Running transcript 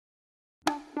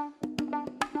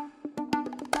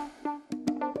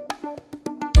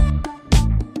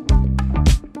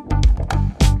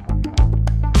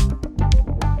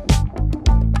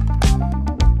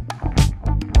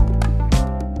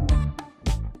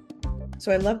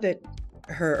So I love that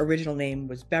her original name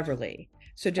was Beverly.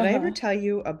 So did I ever Uh-huh. tell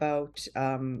you about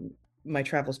my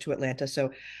travels to Atlanta?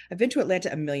 So I've been to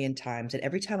Atlanta a million times, and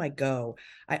every time I go,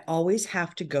 I always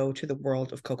have to go to the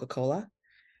world of Coca-Cola.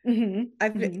 Hmm.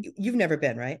 You've never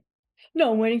been, right?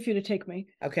 No, I'm waiting for you to take me.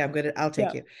 Okay, I'll take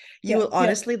Yeah. you. You Yeah. will Yeah.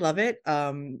 honestly love it.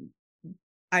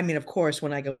 I mean, of course,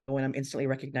 when I go in, I'm instantly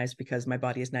recognized because my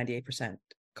body is 98%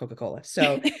 Coca-Cola.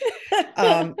 So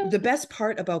the best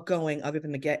part about going, other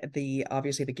than the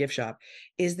obviously the gift shop,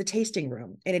 is the tasting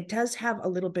room. And it does have a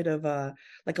little bit of a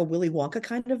like a Willy Wonka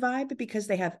kind of vibe because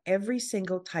they have every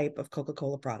single type of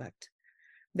Coca-Cola product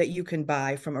that you can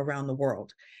buy from around the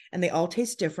world. And they all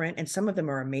taste different, and some of them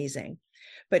are amazing.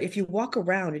 But if you walk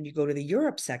around and you go to the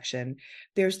Europe section,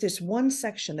 there's this one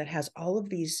section that has all of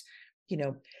these, you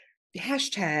know,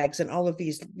 hashtags and all of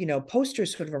these,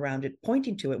 posters sort of around it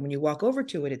pointing to it. When you walk over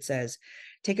to it, it says,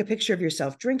 take a picture of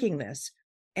yourself drinking this.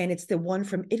 And it's the one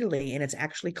from Italy, and it's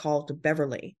actually called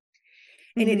Beverly.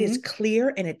 And it is Hmm.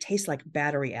 clear and it tastes like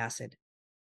battery acid.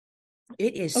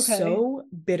 It is Okay. so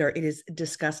bitter. It is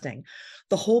disgusting.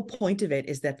 The whole point of it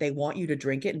is that they want you to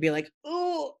drink it and be like,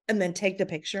 oh, and then take the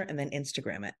picture and then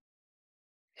Instagram it.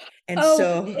 And Oh,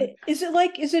 so is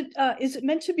it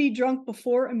meant to be drunk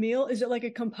before a meal? Is it like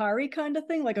a Campari kind of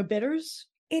thing, like a bitters?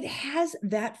 it has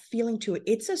that feeling to it.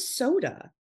 It's a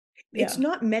soda. It's Yeah.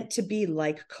 not meant to be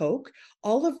like Coke.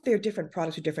 All of their different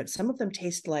products are different. Some of them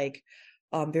taste like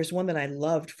there's one that I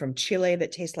loved from Chile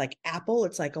that tastes like apple.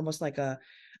 It's like almost like a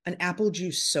an apple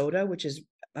juice soda, which is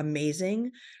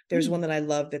amazing. There's one Mm. that I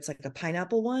love that's like a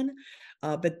pineapple one.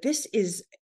 But this is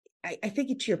I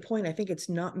think to your point, I think it's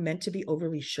not meant to be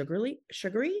overly sugary.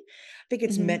 I think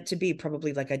it's Hmm. meant to be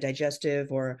probably like a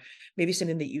digestive or maybe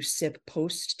something that you sip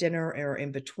post dinner or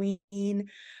in between.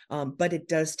 But it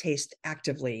does taste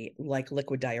actively like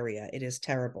liquid diarrhea. It is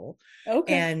terrible.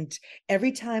 Okay. And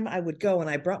every time I would go, and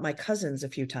I brought my cousins a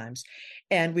few times,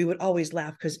 and we would always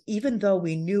laugh because even though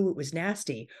we knew it was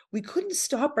nasty, we couldn't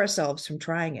stop ourselves from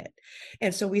trying it.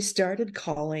 And so we started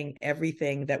calling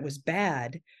everything that was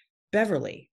bad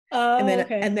Beverly, and Oh, then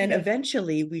okay. Yeah.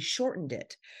 eventually we shortened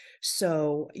it.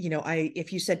 So I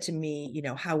if you said to me,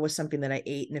 how was something that I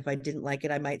ate, and if I didn't like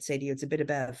it, I might say to you, it's a bit of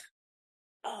Bev.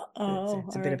 Oh,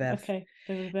 It's a all bit of right. Bev. Okay.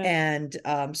 Bev.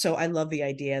 And so I love the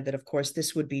idea that, of course,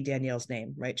 this would be Danielle's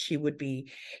name, right? She would be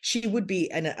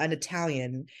an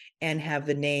Italian and have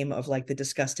the name of like the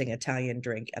disgusting Italian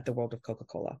drink at the World of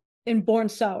Coca-Cola. And born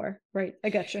sour. Right. I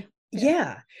got you. Yeah.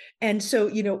 Yeah. And so,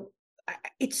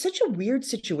 it's such a weird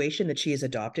situation that she is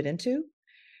adopted into.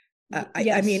 I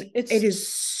Yes. mean, it It's is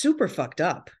super fucked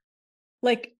up.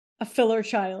 like a filler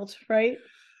child, right?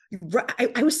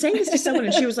 I was saying this to someone,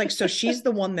 and she was like, "So she's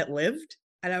the one that lived?"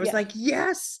 And I was Yeah. like,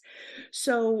 "Yes."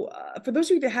 So, for those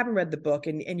of you that haven't read the book,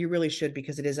 and you really should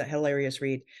because it is a hilarious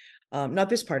read, not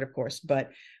this part, of course,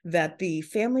 but that the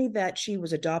family that she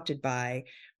was adopted by,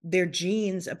 their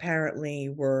genes apparently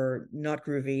were not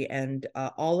groovy, and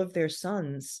all of their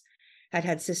sons had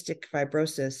had cystic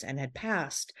fibrosis and had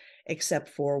passed, except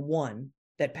for one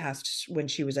that passed when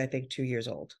she was, I think, 2 years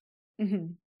old. Hmm.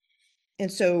 And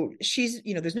so she's,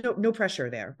 there's no pressure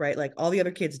there, right? Like all the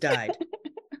other kids died.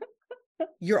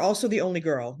 You're also the only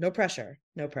girl. No pressure.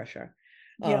 No pressure.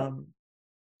 Yeah. um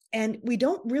and we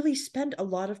don't really spend a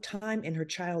lot of time in her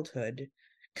childhood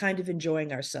kind of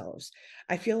enjoying ourselves.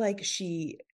 I feel like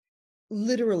she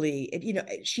literally,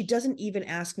 she doesn't even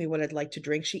ask me what I'd like to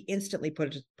drink. She instantly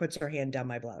puts her hand down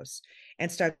my blouse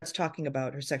and starts talking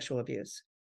about her sexual abuse.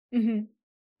 Hmm.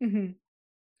 Hmm.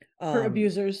 Her um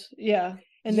abusers. Yeah.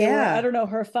 And they were, I yeah, don't know,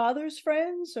 her father's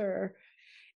friends or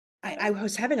I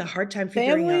was having a hard time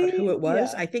figuring out who family. it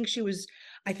was. Yeah. I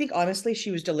think honestly, she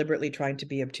was deliberately trying to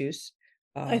be obtuse.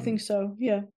 I think Um, so.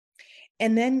 Yeah.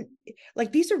 and then,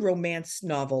 like, these are romance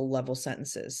novel level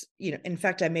sentences. In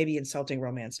fact, I may be insulting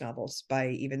romance novels by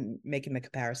even making the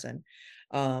comparison.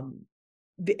 Um,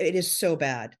 it is so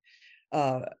bad.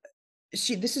 Uh,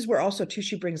 this is where also too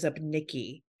she brings up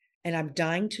Nikki, and I'm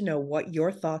dying to know what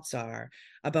your thoughts are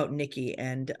about Nikki.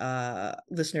 And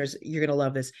listeners, you're gonna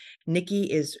love this. Nikki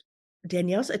is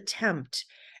Danielle's attempt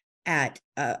at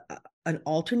an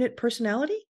alternate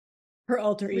personality. Her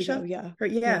alter ego. Michelle, Yeah. her,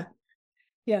 Yeah. yeah.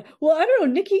 Yeah. Well, I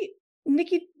don't know.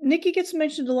 Nikki gets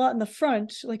mentioned a lot in the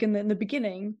front, like in the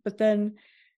beginning, but then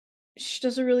she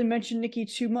doesn't really mention Nikki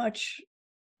too much,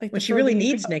 like When the she further really you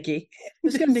needs go. Nikki, I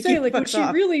was gonna Nikki say, like, when fucks she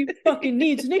off. really fucking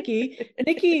needs Nikki, and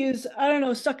Nikki is, I don't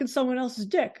know, sucking someone else's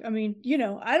dick. I mean,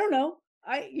 I don't know.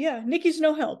 Yeah, Nikki's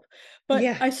no help. But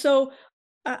Yeah, I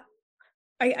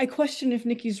question if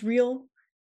Nikki's real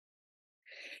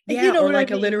You Yeah, know or what I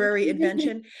like a mean? literary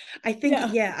invention. I think,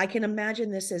 Yeah. yeah, I can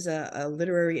imagine this as a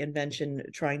literary invention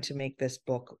trying to make this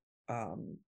book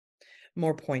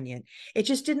more poignant. It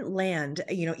just didn't land,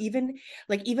 even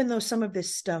though some of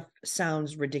this stuff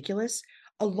sounds ridiculous,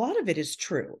 a lot of it is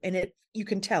true. And you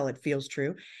can tell it feels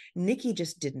true. Nikki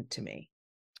just didn't to me.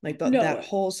 Like that No.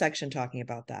 whole section talking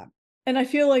about that. And I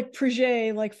feel like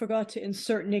Prege like forgot to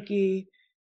insert Nikki,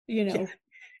 you Yeah. know,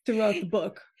 throughout the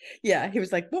book. Yeah. He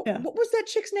was like, Yeah. what was that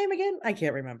chick's name again? I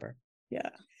can't remember. Yeah.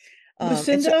 And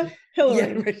so Lucinda yeah,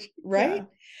 Hillary. right.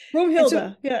 Yeah. And so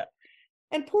Broomhilda. Yeah.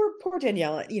 and poor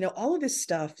Daniela, all of this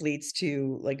stuff leads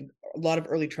to like a lot of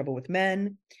early trouble with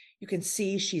men. You can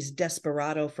see she's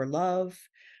desperado for love.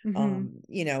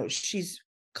 Mm-hmm. She's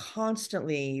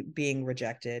constantly being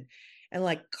rejected and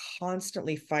like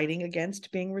constantly fighting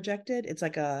against being rejected. It's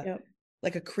Yep.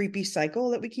 like a creepy cycle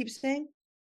that we keep saying.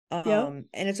 Yep.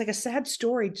 And it's like a sad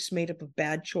story just made up of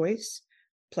bad choice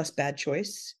plus bad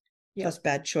choice plus Yep.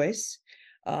 bad choice.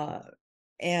 Uh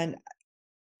and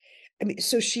I mean,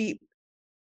 so she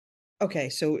okay,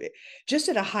 so just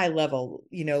at a high level,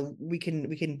 we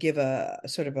can give a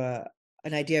sort of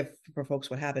an idea for folks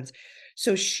what happens.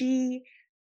 So she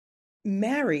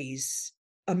marries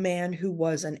a man who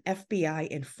was an FBI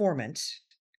informant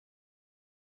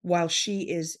while she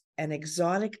is an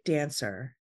exotic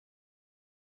dancer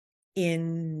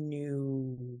in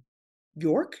New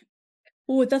York.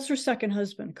 Oh, that's her second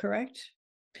husband, correct?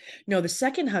 No, the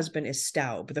second husband is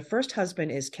Staub. The first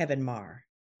husband is Kevin Marr,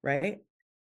 right?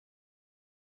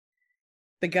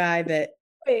 The guy that,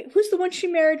 Wait, who's the one she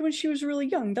married when she was really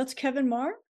young? That's Kevin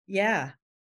Marr, yeah.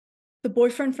 the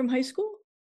boyfriend from high school?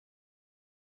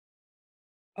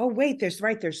 Oh, wait, there's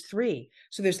three.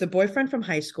 So there's the boyfriend from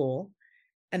high school,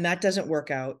 and that doesn't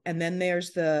work out. And then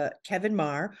there's the Kevin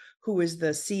Marr, who is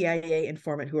the CIA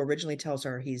informant who originally tells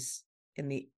her he's in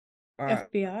the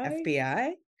FBI?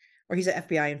 FBI, or he's an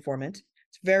FBI informant.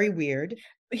 It's very weird.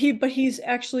 But he's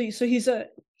actually, so he's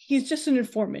just an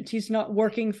informant. He's not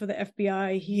working for the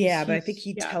FBI. Yeah, but I think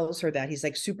he Yeah. tells her that he's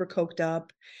like super coked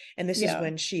up. And this is Yeah.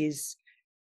 when she's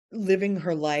living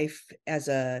her life as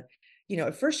at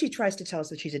first she tries to tell us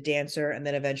that she's a dancer, and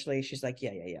then eventually she's like,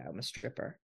 yeah, yeah, yeah, I'm a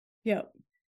stripper. Yeah.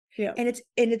 Yeah. And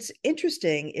it's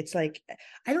interesting. It's like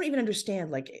I don't even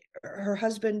understand. Like her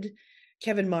husband,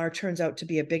 Kevin Marr, turns out to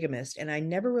be a bigamist, and I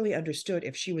never really understood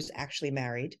if she was actually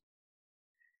married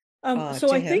So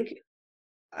to I him. think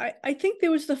I think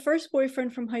there was the first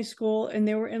boyfriend from high school and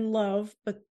they were in love,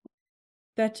 but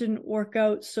that didn't work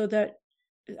out. So that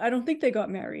I don't think they got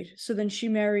married. So then she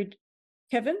married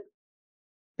Kevin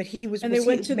But he was and they was he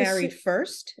went to married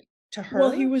first to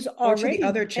well, he her was or to the already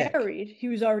other chick? married. He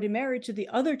was already married to the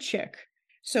other chick.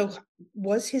 So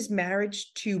was his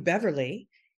marriage to Beverly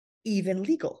even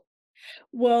legal?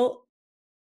 Well,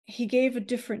 he gave a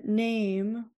different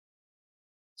name.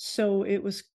 So it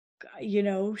was,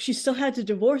 she still had to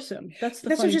divorce him. That's the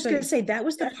That's what I was funny just going to thing. say. That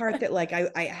was the part that like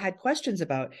I had questions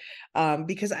about,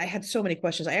 because I had so many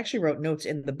questions. I actually wrote notes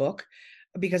in the book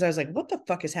because I was like, what the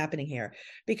fuck is happening here?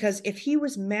 Because if he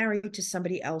was married to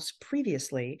somebody else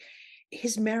previously,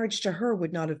 his marriage to her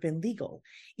would not have been legal,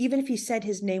 even if he said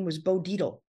his name was Bo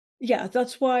Deedle. Yeah,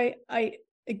 that's why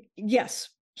yes.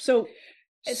 So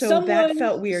So that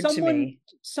felt weird to me.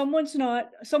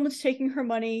 someone's taking her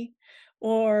money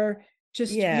or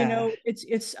just, Yeah.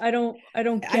 it's I don't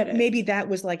get it. Maybe that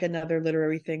was like another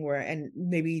literary thing where, and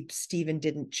maybe Stephen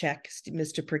didn't check,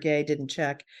 Mr. Pergay didn't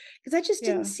check, because that just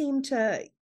didn't Yeah, seem to,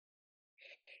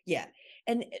 yeah.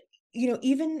 And,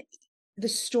 even the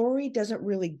story doesn't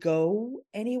really go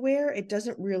anywhere. It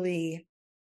doesn't really,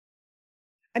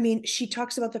 I mean, she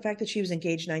talks about the fact that she was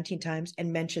engaged 19 times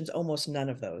and mentions almost none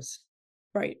of those.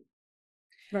 right.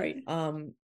 Right.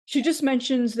 Um, She just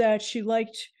mentions that she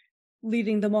liked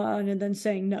leading them on and then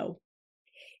saying no.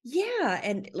 yeah.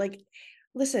 And like,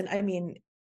 listen, I mean,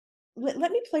 let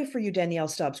me play for you Danielle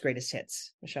Staub's greatest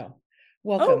hits, Michelle. Oh,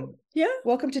 Welcome. yeah.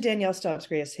 Welcome to Danielle Staub's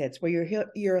greatest hits, where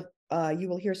you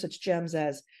will hear such gems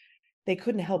as they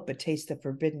couldn't help but taste the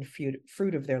forbidden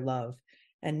fruit of their love,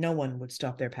 and no one would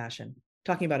stop their passion.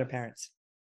 Talking about her parents.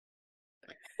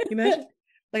 You imagine?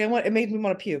 Like it made me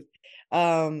want to puke.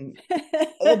 Oh,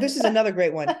 this is another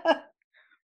great one.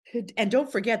 And don't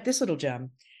forget this little gem.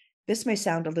 This may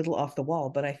sound a little off the wall,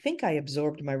 but I think I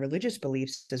absorbed my religious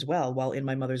beliefs as well while in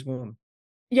my mother's womb.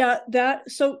 Yeah, that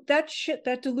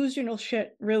delusional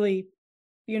shit really,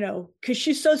 because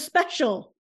she's so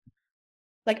special.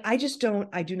 Like I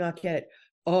do not get it.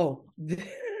 Oh,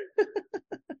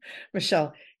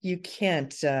 Michelle, you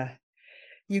can't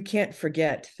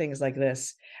forget things like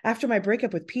this. After my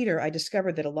breakup with Peter, I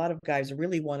discovered that a lot of guys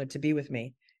really wanted to be with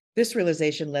me. This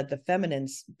realization led the feminine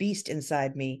beast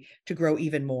inside me to grow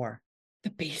even more. The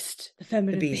beast, the The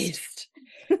feminine beast.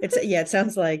 beast. It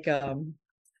sounds like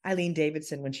Eileen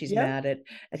Davidson when she's Yep. mad at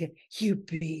you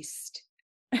beast.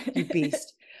 You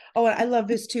beast. Oh, I love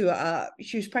this too.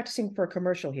 She was practicing for a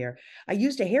commercial here. I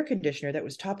used a hair conditioner that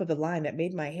was top of the line that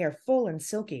made my hair full and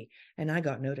silky, and I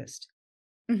got noticed.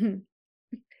 Mhm.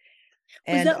 Was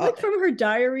And that like from her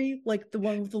diary, like the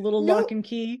one with the little lock no, and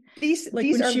key, like these when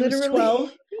are she was literally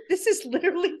 12? this is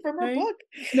literally from her Right? book.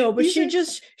 No, but These are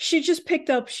she just picked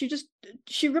up, she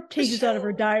ripped pages out of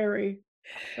her diary,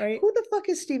 right? who the fuck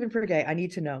is Stephen Purgay? I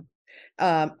need to know.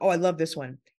 Oh, I love this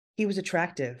one. He was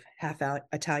attractive, half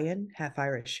Italian, half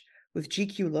Irish, with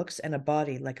GQ looks and a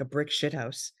body like a brick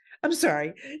shithouse. I'm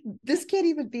sorry. These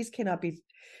can't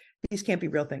be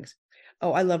real things.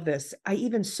 Oh, I love this. I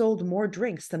even sold more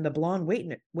drinks than the blonde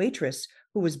waitress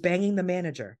who was banging the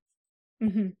manager.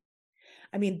 Mm-hmm.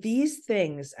 I mean, these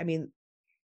things,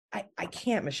 I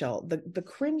can't, Michelle. The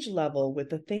cringe level with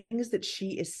the things that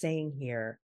she is saying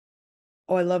here.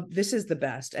 Oh, I love this is the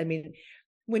best. I mean,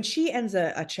 when she ends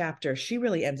a chapter, she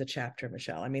really ends a chapter,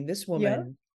 Michelle. I mean, this Yeah.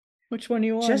 woman, Which one are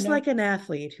you on just now? like an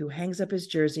athlete who hangs up his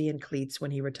jersey and cleats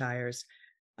when he retires,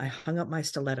 I hung up my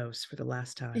stilettos for the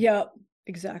last time. Yeah,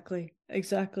 exactly.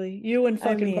 Exactly. You and I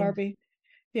fucking mean, Barbie.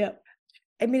 Yeah.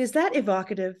 is that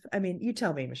evocative? I mean, you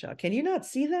tell me, Michelle. Can you not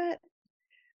see that?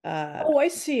 Uh, Oh, I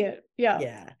see it. Yeah.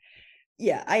 yeah,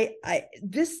 yeah. I I see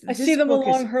this them book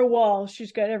along is her wall.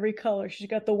 She's got every color. She's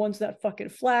got the ones that fucking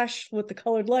flash with the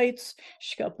colored lights.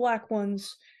 She's got black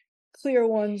ones, clear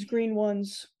ones, green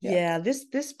ones. Yeah. yeah.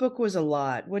 This book was a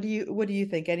lot. What do you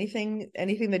think? Anything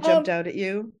that jumped Um, out at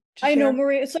you to I know, share?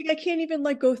 Maria. It's like I can't even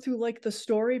like go through like the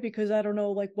story because I don't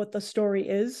know like what the story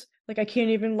is. Like I can't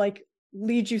even like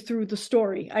lead you through the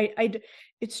story.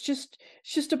 It's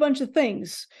just a bunch of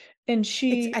things. And I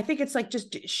she, think it's like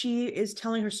just she is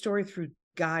telling her story through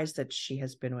guys that she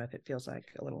has been with. It feels like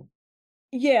a little.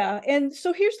 yeah. And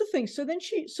so here's the thing. So then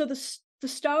so the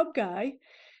Staub guy,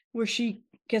 where she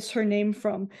gets her name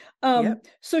from. Yep.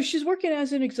 So she's working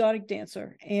as an exotic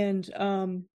dancer, and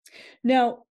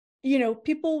now,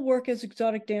 people work as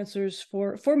exotic dancers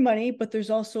for money, but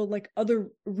there's also like other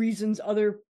reasons,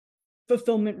 other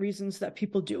fulfillment reasons that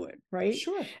people do it, right?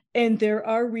 Sure. And there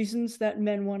are reasons that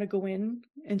men want to go in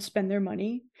and spend their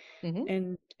money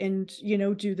Hmm.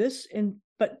 and do this, and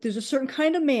but there's a certain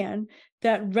kind of man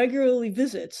that regularly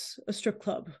visits a strip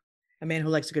club. A man who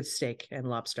likes a good steak and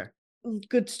lobster.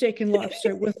 Good steak and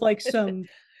lobster with like A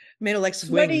man who likes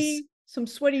wings. some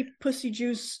sweaty pussy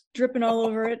juice dripping all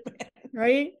over it,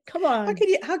 right? Come How on.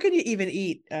 could you even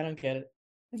eat? I don't get it.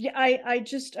 Yeah, I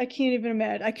can't even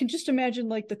imagine. I can just imagine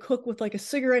like the cook with like a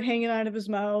cigarette hanging out of his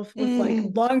mouth with like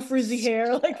Mm. long frizzy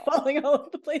hair like falling all over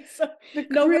the place. So The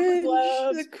no rubber cringe.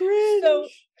 The gloves.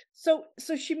 So cringe.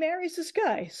 so she marries this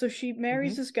guy. So she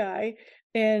marries Hmm. this guy,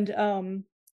 and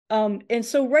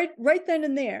so right then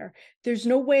and there, there's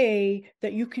no way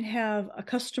that you can have a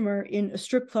customer in a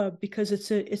strip club because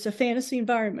it's a fantasy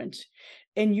environment,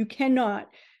 and you cannot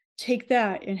take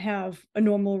that and have a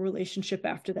normal relationship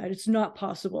after that. It's not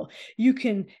possible. You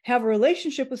can have a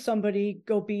relationship with somebody,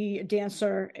 go be a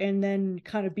dancer, and then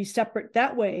kind of be separate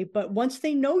that way. But once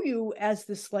they know you as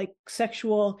this like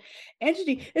sexual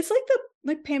entity, it's like the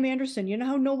like Pam Anderson. You know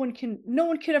how no one can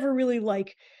ever really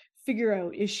like figure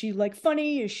out, is she like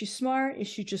funny, is she smart, is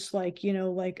she just like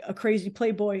like a crazy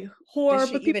playboy Does whore?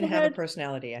 she But even people have a had,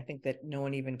 personality? I think that no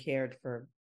one even cared for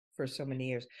so many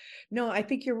years. No, I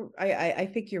think I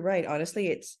think you're right. Honestly,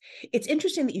 it's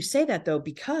interesting that you say that though,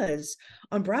 because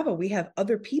on Bravo we have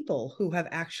other people who have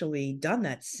actually done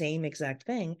that same exact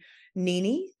thing.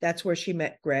 Nini, that's where she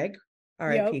met Greg, yeah.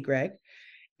 R.I.P. Greg,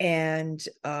 and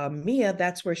Mia,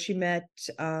 that's where she met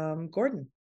Gordon.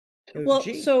 Well,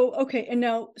 OG. so okay, and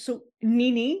now so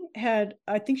Nini had,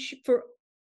 I think she for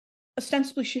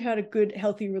ostensibly she had a good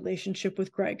healthy relationship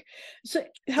with Greg, so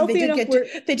And healthy enough where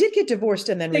they did get divorced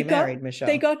and then they got remarried, they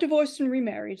Michelle. got divorced and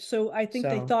remarried. So I think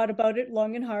they So thought about it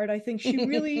long and hard. I think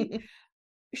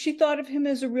she thought of him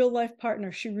as a real life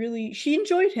partner. She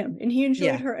enjoyed him and he enjoyed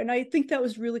yeah, her. And I think that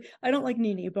was really, I don't like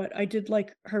Nini, but I did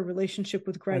like her relationship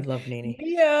with I Greg. love Nini.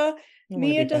 Mia I want to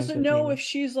Mia be friends doesn't with know if Nini.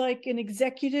 she's like an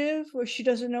executive or she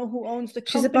doesn't know who owns the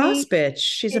She's a boss company, bitch.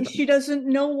 She's a and she doesn't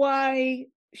know why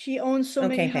she owns so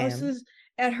many okay, Pam. houses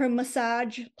at her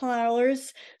massage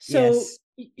parlors. So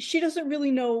Yes. she doesn't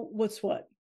really know what's what.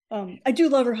 I do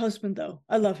love her husband though.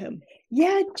 I love him.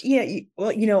 Yeah, yeah.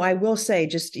 Well, I will say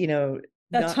just, That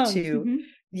not tongue. to,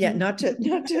 yeah, Mm-hmm. not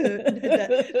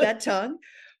to that tongue.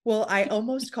 Well, I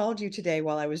almost called you today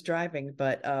while I was driving,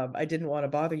 but I didn't want to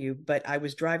bother you, but I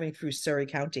was driving through Surrey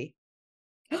County.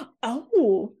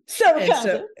 Oh, And so,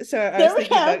 Sarah so I was Sarah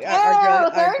thinking about County.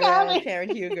 Oh, our Sarah girl County. Karen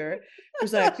Huger,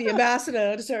 who's like the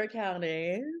ambassador to Surrey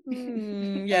County.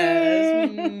 Yes,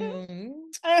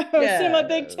 Oh, see my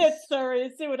big yes. tits, sorry.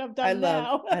 See what I've I done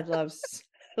love, now. I love,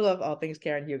 I love all things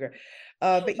Karen Huger.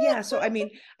 But yeah, so I mean,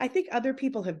 I think other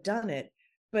people have done it,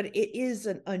 but it is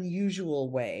an unusual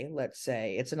way. Let's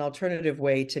say it's an alternative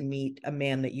way to meet a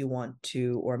man that you want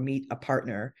to, or meet a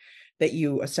partner that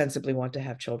you ostensibly want to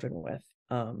have children with.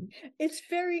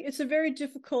 It's a very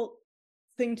difficult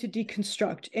thing to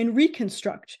deconstruct and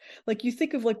reconstruct. Like you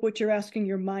think of like what you're asking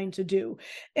your mind to do.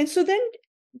 And so then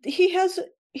he has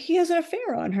he has an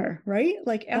affair on her, right?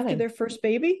 Like after Stunning. their first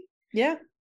baby. Yeah.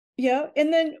 Yeah.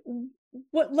 And then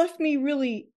what left me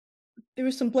really, there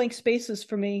was some blank spaces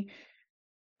for me.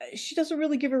 She doesn't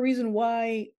really give a reason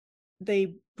why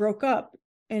they broke up.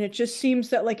 And it just seems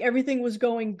that like everything was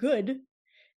going good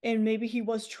and maybe he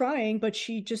was trying, but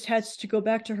she just has to go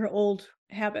back to her old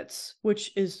habits,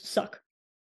 which is suck.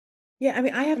 Yeah, I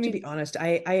mean, I I have to be mean, honest.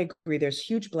 I agree. There's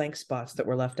huge blank spots that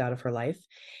were left out of her life.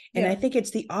 And I yeah, think it's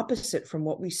the opposite from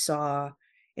what we saw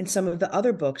in some of the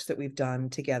other books that we've done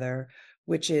together,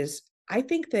 which is I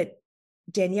think that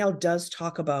Danielle does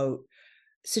talk about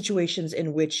situations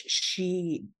in which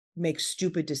she makes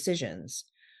stupid decisions.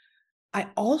 I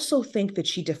also think that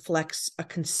she deflects a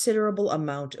considerable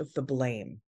amount of the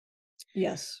blame.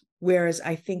 yes, Whereas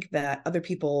I think that other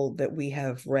people that we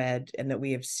have read and that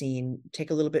we have seen take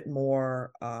a little bit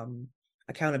more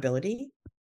accountability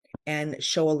and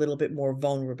show a little bit more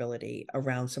vulnerability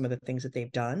around some of the things that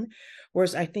they've done.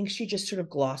 Whereas I think she just sort of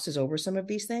glosses over some of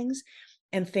these things,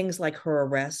 and things like her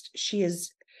arrest. She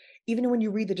is, even when you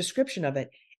read the description of it,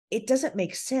 it doesn't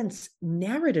make sense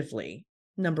narratively,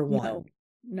 number no, one.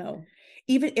 no,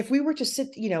 Even if we were to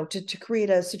sit, to create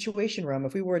a situation room,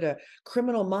 if we were to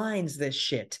Criminal Minds this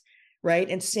shit, right,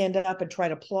 and stand up and try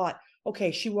to plot,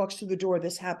 okay, she walks through the door,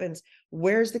 this happens,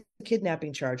 where's the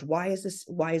kidnapping charge, why is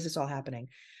this all happening?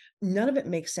 None of it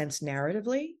makes sense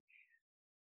narratively.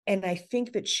 And I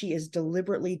think that she is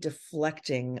deliberately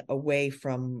deflecting away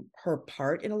from her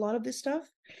part in a lot of this stuff.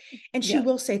 And she yeah,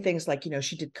 will say things like,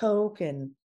 she did coke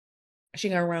and she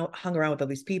hung around with all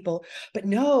these people, but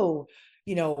no,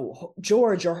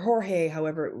 George, or Jorge,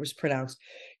 however it was pronounced,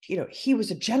 he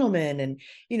was a gentleman.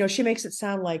 And she makes it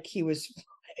sound like he was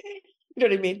you know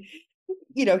what I mean,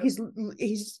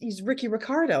 he's Ricky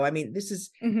Ricardo. I mean, this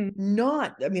is mm-hmm.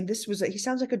 not, I mean, he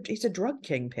sounds like he's a drug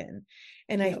kingpin.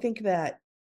 And I Yeah, think that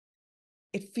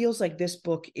it feels like this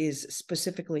book is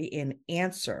specifically in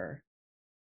answer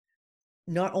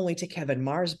not only to Kevin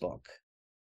Marr's book,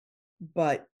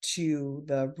 but to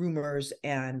the rumors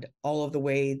and all of the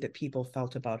way that people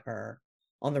felt about her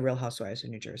on the Real Housewives of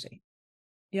New Jersey.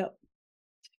 yep,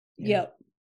 Yeah. yep.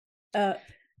 Uh,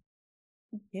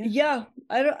 Yeah. yeah,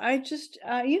 I don't, I just,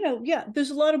 yeah,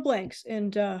 there's a lot of blanks,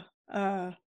 and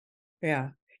Yeah.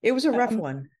 It was a rough I'm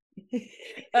one.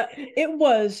 it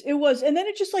was, and then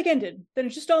it just like ended. Then it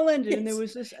just all ended, and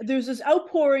Yes. there's this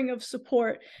outpouring of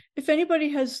support. If anybody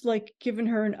has like given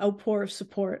her an outpour of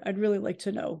support, I'd really like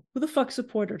to know who the fuck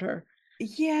supported her.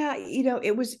 Yeah,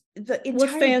 it was the What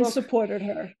entire fans book. supported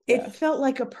her? Yeah, It felt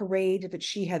like a parade that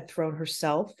she had thrown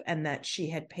herself, and that she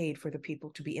had paid for the people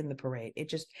to be in the parade. It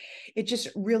just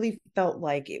really felt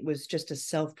like it was just a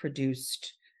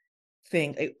self-produced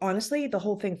thing. Honestly, the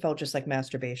whole thing felt just like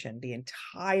masturbation. The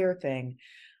entire thing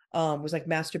was like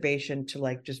masturbation to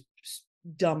like just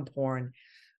dumb porn.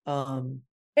 Um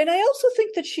and I also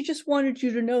think that she just wanted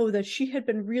you to know that she had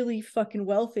been really fucking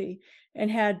wealthy and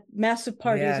had massive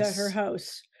parties at her yes.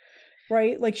 house,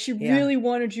 right? Like she Yeah. really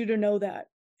wanted you to know that.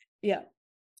 Yeah,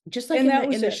 Just like and in that the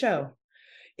was in the it. Yeah. show.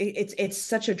 It's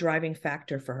such a driving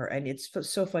factor for her, and it's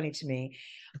so funny to me.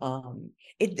 And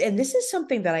this is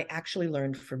something that I actually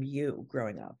learned from you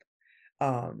growing up.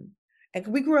 And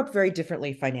we grew up very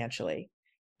differently financially,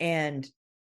 and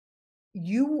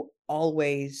you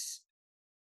always,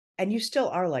 and you still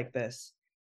are like this,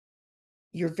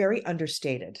 you're very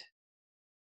understated.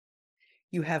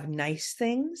 You have nice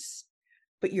things,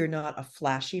 but you're not a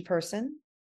flashy person.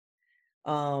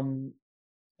 um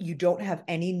you don't have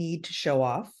any need to show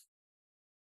off,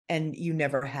 and you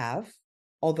never have,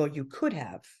 although you could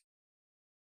have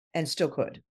and still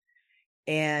could.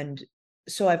 And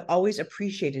so I've always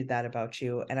appreciated that about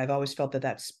you, and I've always felt that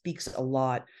that speaks a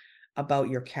lot about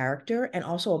your character, and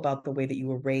also about the way that you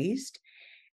were raised.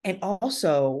 And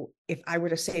also, if I were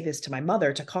to say this to my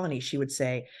mother, to Connie, she would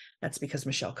say, that's because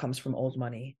Michelle comes from old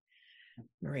money.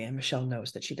 Maria, Michelle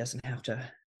knows that she doesn't have to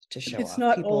show It's off.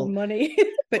 not old People, money.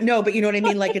 but no, but you know what I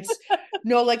mean? Like it's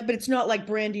no, like, but it's not like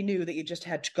Brandy New that you just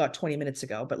got 20 minutes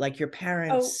ago, but like your Oh,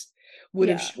 parents would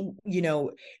have, Yeah.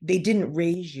 they didn't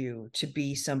raise you to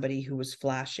be somebody who was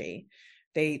flashy.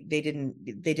 They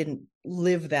didn't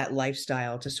live that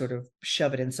lifestyle to sort of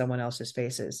shove it in someone else's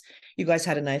faces. You guys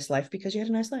had a nice life because you had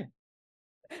a nice life.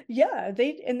 Yeah,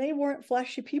 they weren't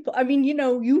flashy people. I mean,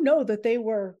 that they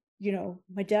were,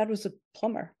 my dad was a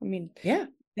plumber. I mean, Yeah.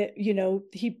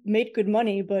 he made good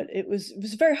money, but it was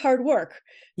very hard work.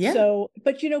 Yeah. So,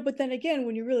 but then again,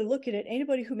 when you really look at it,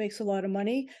 anybody who makes a lot of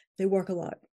money, they work a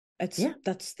lot. That's Yeah.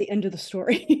 that's the end of the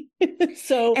story.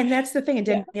 So, And that's the thing. And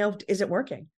yeah. Danielle isn't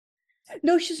working.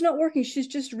 No, she's not working. She's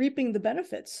just reaping the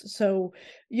benefits. So,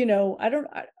 I don't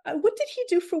what did he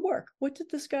do for work? I What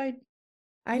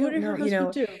don't did her know,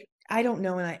 husband do? I don't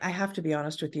know. And I have to be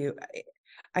honest with you.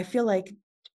 I feel like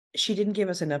she didn't give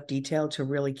us enough detail to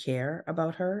really care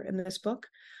about her in this book.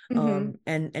 Hmm.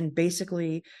 And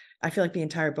basically, I feel like the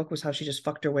entire book was how she just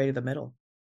fucked her way to the middle.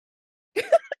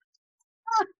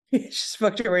 She just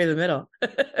fucked her way to the middle.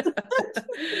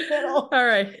 Middle. All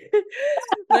right.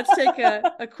 Let's take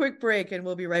a quick break and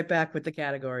we'll be right back with the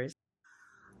categories.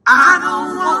 I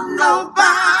don't want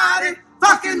nobody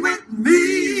fucking with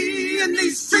me in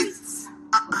these streets.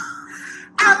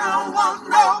 I don't want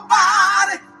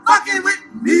nobody fucking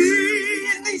with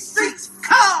me in these streets.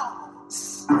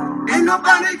 Cause ain't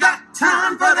nobody got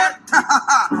time for that.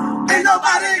 Ain't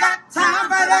nobody got time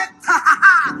for that.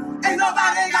 Ain't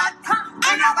nobody got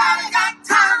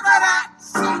time for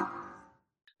that.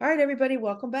 All right, everybody,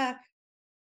 welcome back.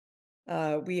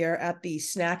 We are at the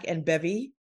snack and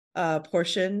bevy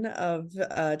portion of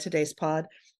today's pod.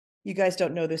 You guys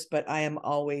don't know this, but I am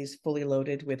always fully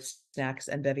loaded with snacks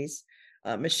and bevies.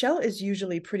 Michelle is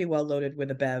usually pretty well loaded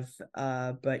with a bev,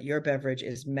 but your beverage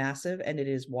is massive and it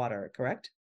is water, correct?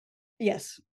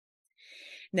 Yes.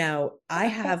 Now, I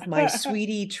have my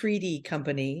Sweetie Treaty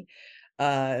company,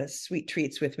 sweet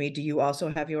treats with me. Do you also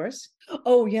have yours?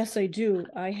 Oh, yes, I do.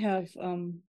 I have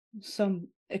some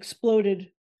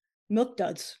exploded milk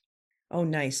duds. Oh,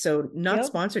 nice. So not Yep.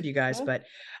 sponsored, you guys, Yep. but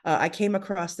I came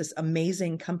across this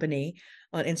amazing company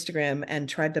on Instagram and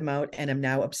tried them out and am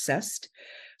now obsessed.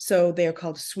 So they are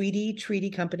called Sweetie Treaty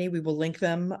Company. We will link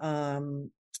them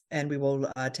and we will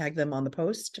tag them on the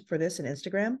post for this in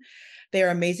Instagram. They are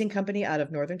an amazing company out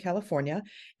of Northern California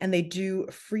and they do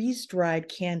freeze-dried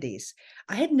candies.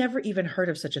 I had never even heard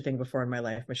of such a thing before in my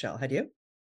life, Michelle. Had you?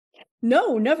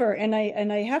 No, never. And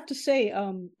I have to say,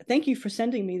 thank you for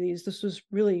sending me these. This was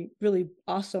really, really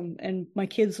awesome. And my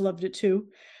kids loved it too.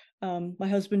 My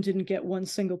husband didn't get one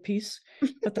single piece,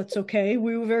 but that's okay.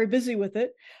 We were very busy with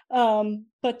it.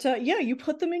 But yeah, you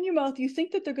put them in your mouth. You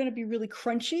think that they're going to be really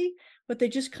crunchy, but they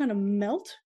just kind of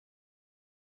melt.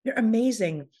 They're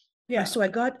amazing. Yeah. So I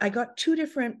got two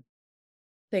different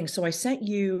things. So I sent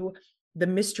you the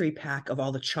mystery pack of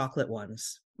all the chocolate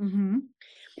ones. Mm-hmm.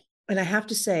 And I have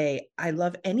to say, I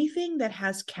love anything that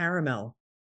has caramel.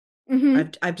 Mm-hmm.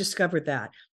 I've discovered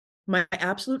that. My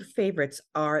absolute favorites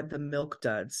are the milk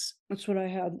duds. That's what I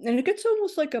have. And it gets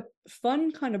almost like a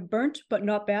fun kind of burnt, but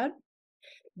not bad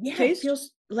Yeah, it taste.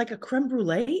 feels like a creme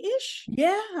brulee-ish.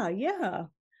 Yeah, yeah.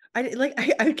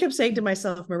 I kept saying to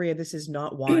myself, Maria, this is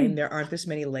not wine. There aren't this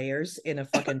many layers in a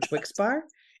fucking Twix bar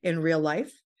in real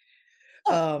life.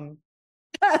 Um,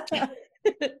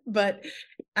 but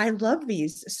I love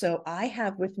these. So I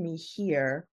have with me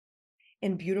here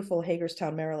in beautiful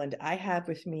Hagerstown, Maryland, I have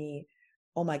with me,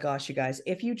 oh my gosh, you guys,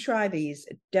 if you try these,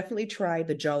 definitely try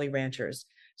the Jolly Ranchers.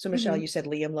 So Michelle, Mhm. you said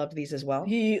Liam loved these as well.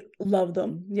 He loved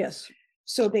them. Yes.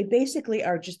 So they basically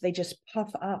are they just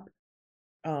puff up,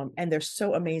 and they're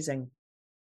so amazing.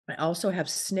 I also have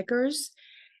Snickers,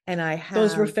 and I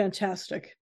Those were have.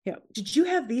 fantastic. Yeah. Did you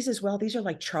have these as well? These are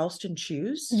like Charleston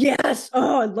chews. Yes.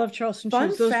 Oh, I love Charleston Fun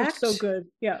chews. Those were so fact. good.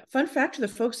 Yeah. Fun fact to the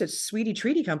folks at Sweetie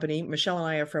Treaty Company, Michelle and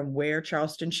I are from where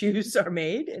Charleston chews are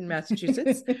made in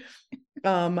Massachusetts.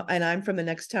 And I'm from the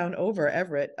next town over,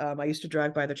 Everett. I used to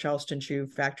drive by the Charleston Chew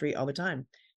factory all the time.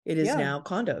 It is Yeah. now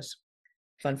condos.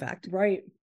 Fun fact. Right.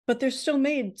 But they're still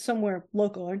made somewhere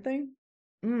local, aren't they?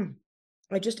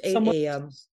 I just ate Somewhere.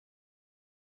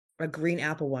 a green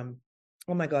apple one.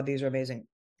 Oh my God, these are amazing.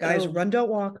 Guys, Oh, run, don't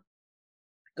walk.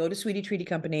 Go to Sweetie Treaty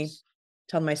Company.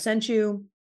 Tell them I sent you.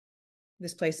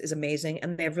 This place is amazing.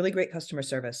 And they have really great customer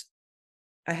service.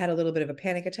 I had a little bit of a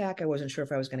panic attack. I wasn't sure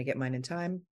if I was going to get mine in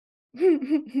time.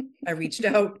 I reached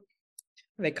out.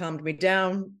 They calmed me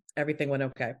down. Everything went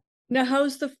okay. Now, how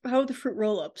are the fruit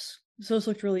roll-ups? Those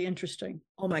looked really interesting.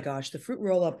 Oh my gosh, the fruit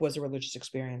roll up was a religious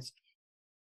experience.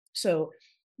 So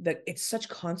it's such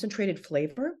concentrated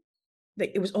flavor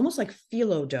that it was almost like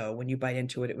phyllo dough when you bite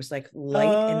into it. It was like light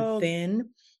and Oh, thin,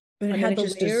 but it and then had it the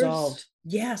just layers. dissolved.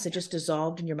 Yes, it just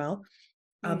dissolved in your mouth.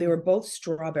 They Mm. were both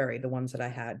strawberry, the ones that I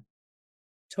had.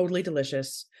 Totally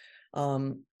delicious.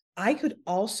 I could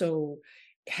also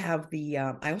have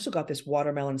I also got this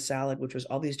watermelon salad, which was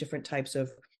all these different types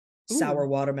of sour Ooh.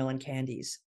 watermelon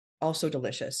candies. Also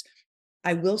delicious.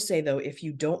 I will say though, if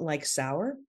you don't like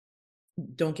sour,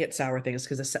 don't get sour things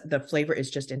because the flavor is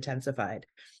just intensified.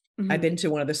 I've Mhm. been to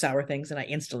one of the sour things and I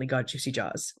instantly got juicy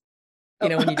jaws. You Oh,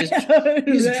 know, when you just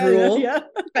yeah, drool. yeah.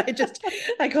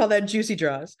 I call that juicy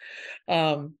draws.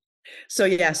 Um, so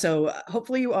yeah, so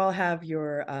hopefully you all have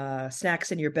your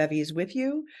snacks and your bevies with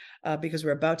you, because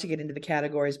we're about to get into the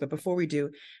categories. But before we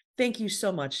do, thank you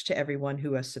so much to everyone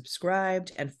who has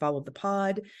subscribed and followed the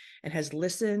pod and has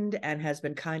listened and has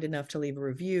been kind enough to leave a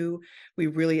review. We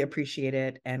really appreciate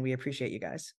it, and we appreciate you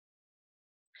guys.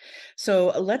 So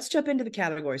let's jump into the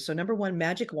categories. So number one,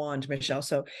 magic wand, Michelle.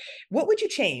 So what would you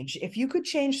change if you could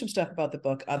change some stuff about the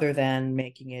book other than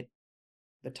making it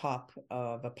the top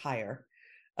of a pyre?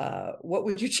 What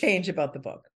would you change about the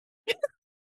book?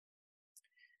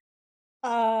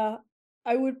 I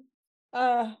would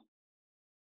uh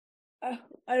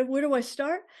where do I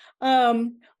start?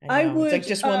 Um, I I know it's like would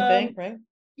just one thing, right?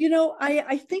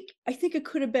 I think it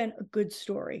could have been a good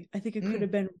story. I think it could have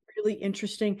Mm, been really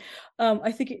interesting.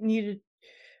 I think it needed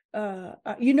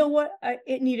you know what?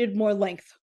 It needed more length.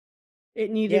 yeah,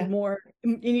 It needed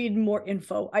more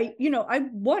info. I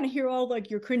want to hear all like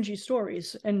your cringy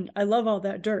stories and I love all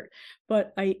that dirt,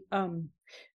 but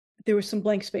there were some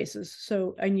blank spaces,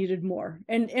 so I needed more.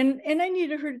 And I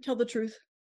needed her to tell the truth.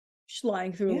 She's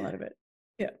lying through a yeah, lot of it.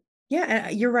 Yeah. yeah.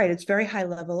 And you're right. It's very high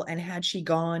level. And had it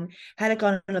gone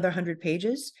another 100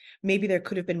 pages, maybe there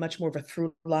could have been much more of a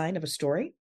through line of a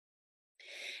story.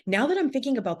 Now that I'm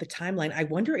thinking about the timeline, I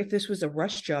wonder if this was a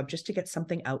rush job just to get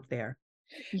something out there,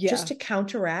 just Yeah. to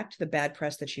counteract the bad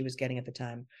press that she was getting at the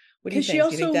time. What do you Because she think?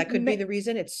 Do you think also that could be the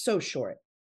reason? It's so short.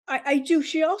 I do.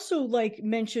 She also like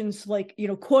mentions like,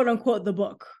 quote unquote the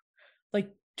book, like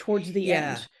towards the Yeah,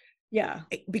 end. Yeah.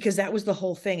 because that was the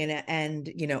whole thing.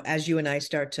 And as you and I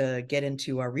start to get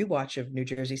into our rewatch of New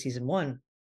Jersey season one,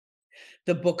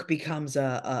 the book becomes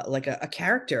a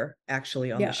character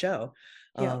actually on the Yeah. show.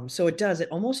 Yeah. So it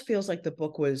almost feels like the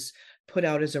book was put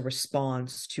out as a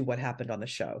response to what happened on the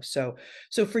show. So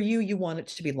for you want it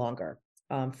to be longer.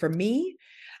 For me,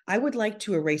 I would like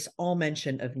to erase all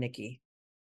mention of Nikki.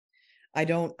 I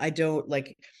don't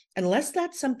like, unless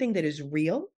that's something that is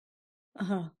real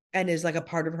Uh-huh. and is like a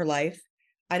part of her life.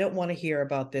 I don't want to hear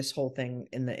about this whole thing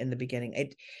in the beginning.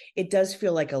 It does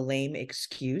feel like a lame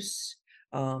excuse,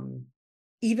 um,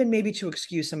 even maybe to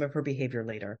excuse some of her behavior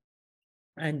later.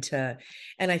 And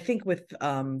I think with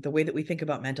the way that we think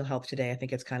about mental health today, I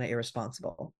think it's kind of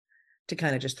irresponsible to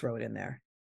kind of just throw it in there,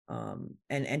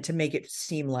 and to make it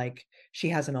seem like she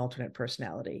has an alternate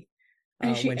personality,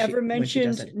 Has she when ever she mentioned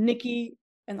doesn't. Nikki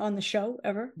and on the show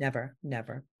ever? Never,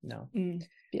 never, no,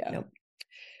 Yeah. no.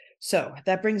 So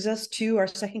that brings us to our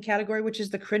second category, which is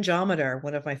the cringeometer,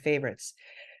 one of my favorites.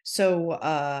 So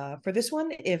for this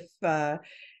one, if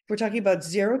we're talking about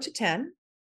 0 to 10,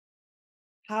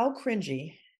 how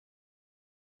cringy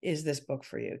is this book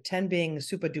for you? 10 being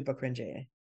super duper cringy.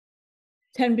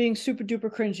 10 being super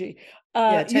duper cringy.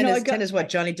 Yeah, You 10 know, is 10 is what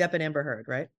Johnny Depp and Amber Heard,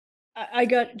 right? I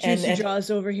got juicy And jaws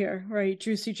over here, right?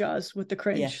 Juicy jaws with the yeah,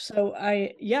 cringe. So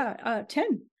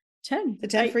 10, 10. the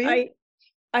 10 for you?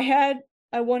 I had,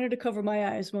 I wanted to cover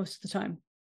my eyes most of the time.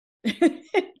 Yeah,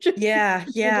 Just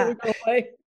wanted yeah. to go away.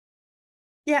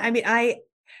 Yeah, I mean,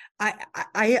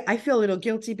 I feel a little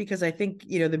guilty because I think,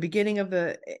 the beginning of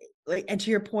the, like, and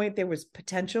to your point, there was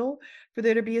potential for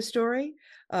there to be a story.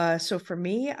 So for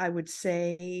me, I would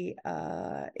say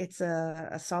it's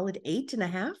a solid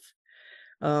 8.5.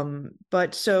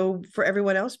 But so for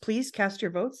everyone else, please cast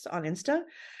your votes on Insta.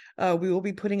 We will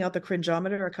be putting out the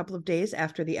cringeometer a couple of days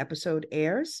after the episode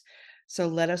airs. So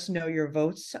let us know your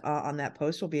votes on that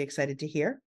post. We'll be excited to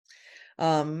hear.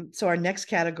 So our next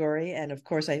category, and of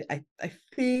course, I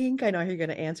think I know how you're going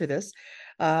to answer this.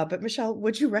 But Michelle,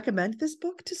 would you recommend this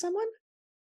book to someone?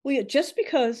 Well, yeah, just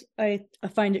because I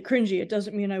find it cringy, it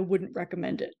doesn't mean I wouldn't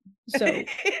recommend it. So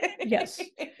yes.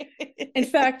 In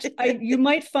fact, you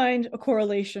might find a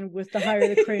correlation with the higher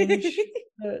the cringe,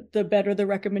 the better the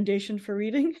recommendation for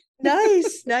reading.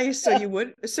 Nice, nice.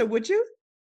 So would you?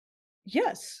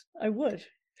 Yes, I would.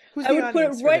 Who's I the would put it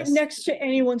audience for right this? next to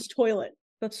anyone's toilet.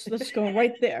 That's going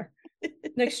right there.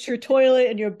 Next to your toilet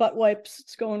and your butt wipes,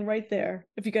 it's going right there.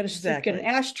 If you got get an Exactly.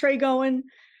 ashtray going,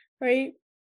 right?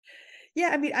 Yeah,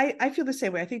 I mean, I feel the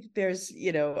same way. I think there's,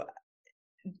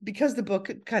 because the book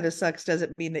kind of sucks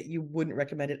doesn't mean that you wouldn't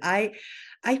recommend it. I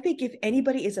think if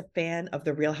anybody is a fan of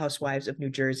the Real Housewives of New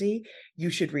Jersey,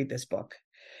 you should read this book.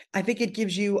 I think it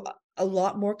gives you a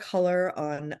lot more color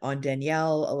on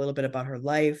Danielle, a little bit about her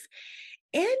life,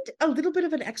 and a little bit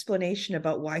of an explanation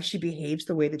about why she behaves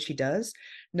the way that she does.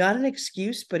 Not an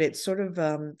excuse, but it sort of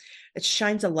it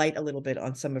shines a light a little bit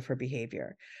on some of her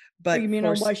behavior. Oh, you But mean for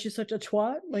on why she's such a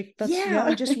twat? Like that's yeah, yeah.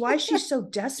 on just why she's so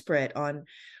desperate, on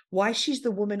why she's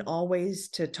the woman always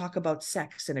to talk about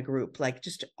sex in a group, like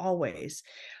just always.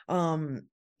 Um,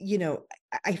 you know,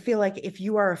 I feel like if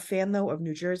you are a fan though of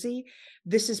New Jersey,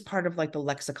 this is part of like the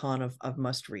lexicon of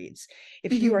must reads.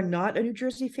 If you are Mhm. not a New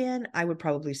Jersey fan, I would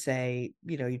probably say,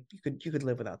 you could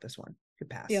live without this one. You could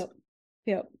pass. Yep.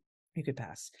 Yep. You could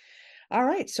pass. All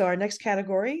right. So our next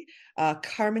category,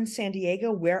 Carmen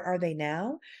Sandiego, where are they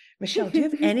now? Michelle, do you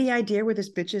have any idea where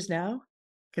this bitch is now?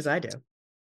 Because I do.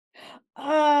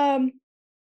 Um,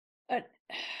 uh,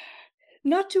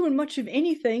 not doing much of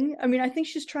anything. I mean, I think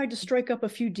she's tried to strike up a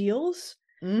few deals.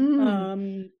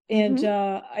 Mm. And Hmm.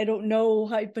 I don't know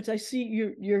how, but I see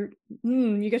you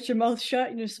got your mouth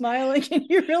shut and you're smiling and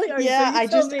you really are. So Yeah, you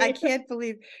tell I me. can't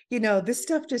believe, this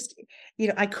stuff just,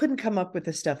 I couldn't come up with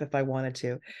this stuff if I wanted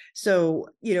to. So,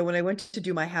 when I went to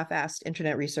do my half-assed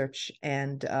internet research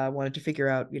and wanted to figure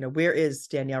out, where is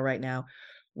Danielle right now?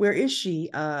 Where is she?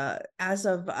 As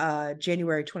of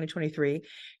January 2023,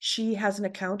 she has an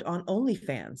account on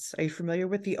OnlyFans. Are you familiar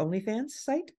with the OnlyFans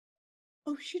site?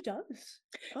 Oh, she does.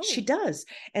 She Oh, does.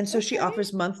 And so she okay.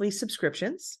 offers monthly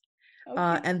subscriptions. Okay.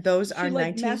 And those Does she are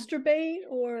like 19. masturbate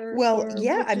Well, or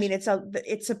yeah, what I does mean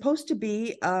it's supposed to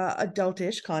be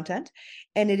adultish content,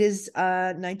 and it is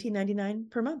 19.99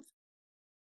 per month.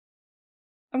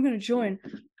 I'm gonna join.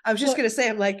 I was just What gonna say,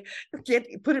 I'm like,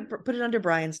 put it under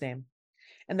Brian's name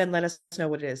and then let us know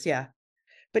what it is. Yeah.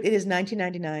 But it is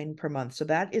 19.99 per month. So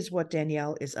that is what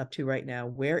Danielle is up to right now.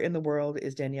 Where in the world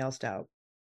is Danielle Stout?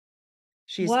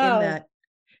 She's in wow. that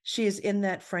she is in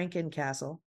that Franken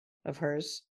castle of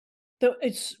hers, Though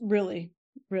it's really,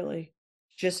 really.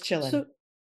 just chilling. So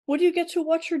what do you get to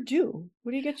watch her do?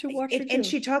 What do you get to watch her And do?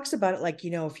 she talks about it like,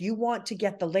 if you want to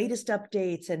get the latest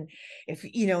updates, and if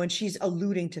and she's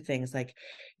alluding to things like,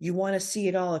 you want to see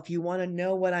it all, if you want to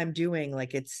know what I'm doing,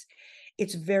 like it's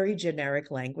very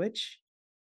generic language.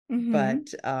 Mm-hmm.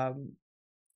 But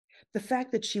the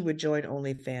fact that she would join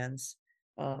OnlyFans,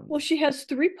 Well, she has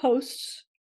 3 posts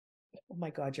oh my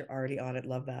God, you're already on it.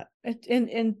 Love that.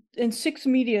 and 6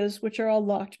 medias, which are all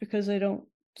locked because I don't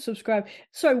subscribe.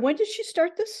 Sorry, when did she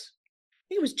start this? I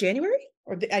think it was January,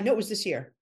 or I know it was this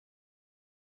year.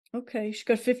 Okay, she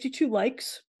got 52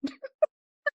 likes.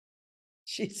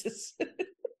 Jesus.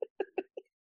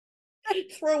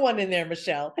 Throw one in there,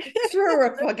 Michelle. Throw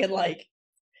her a fucking like.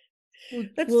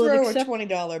 Let's Will it throw a accept?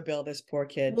 $20 bill, this poor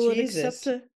kid. Will it accept Jesus.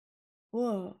 a?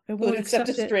 Whoa, it Will it won't accept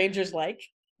a accept it. stranger's like?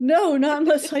 No, not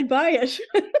unless I buy it.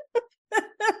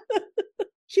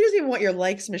 She doesn't even want your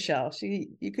likes, Michelle.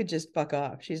 You could just fuck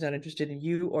off. She's not interested in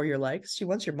you or your likes. She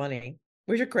wants your money.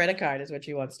 Where's your credit card is what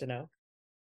she wants to know.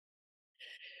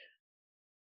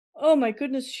 Oh my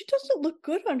goodness, she doesn't look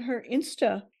good on her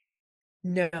Insta.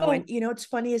 No, and Oh, it's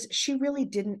funny is she really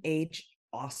didn't age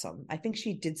awesome. I think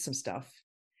she did some stuff.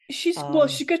 she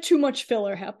got too much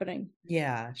filler happening.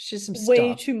 Yeah, she's some Way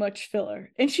stuff. too much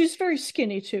filler. And she's very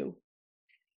skinny too.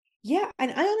 Yeah,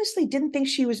 and I honestly didn't think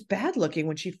she was bad looking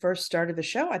when she first started the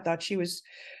show. I thought she was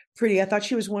pretty. I thought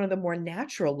she was one of the more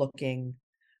natural looking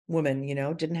women,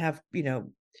 didn't have,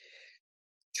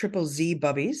 triple Z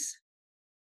bubbies.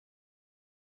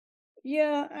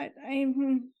 Yeah,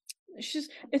 she's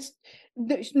it's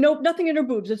no nothing in her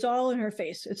boobs. It's all in her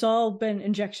face. It's all been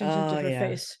injections into Oh her yeah.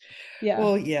 face. Yeah,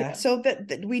 Well, yeah. yeah. So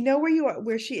that we know where you are,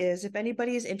 where she is. If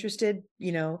anybody is interested, go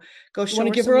You want show to her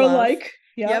give some her a love. like?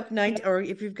 Yeah, Yep, or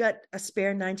if you've got a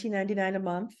spare 19.99 a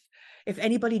month. If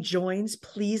anybody joins,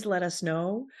 please let us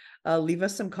know. Leave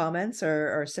us some comments,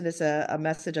 or send us a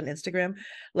message on Instagram.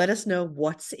 Let us know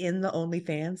what's in the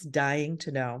OnlyFans. Dying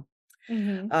to know.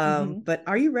 Mm-hmm. But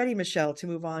are you ready, Michelle, to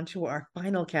move on to our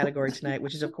final category tonight,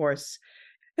 which is, of course,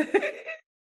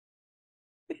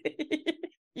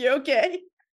 you okay?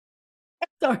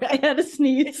 Sorry, I had a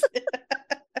sneeze.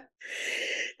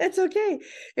 It's okay.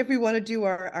 If we want to do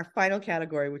our final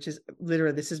category, which is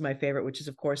literally, this is my favorite, which is,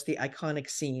 of course, the iconic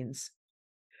scenes.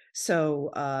 So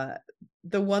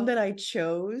the one that I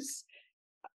chose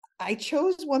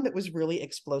one that was really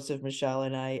explosive, Michelle,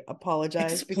 and I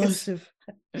apologize Explosive.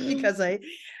 because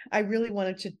I really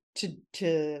wanted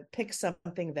to pick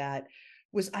something that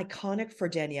was iconic for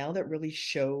Danielle, that really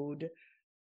showed.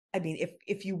 I mean,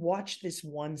 if you watch this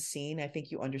one scene, I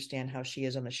think you understand how she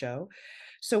is on the show.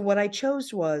 So what I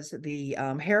chose was the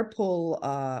hair pull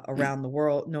around the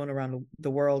world, known around the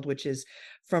world, which is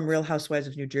from Real Housewives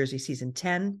of New Jersey season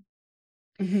 10.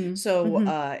 So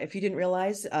if you didn't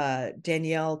realize,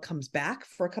 Danielle comes back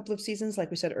for a couple of seasons, like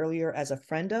we said earlier, as a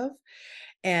friend of,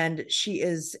 and she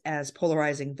is as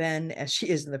polarizing then as she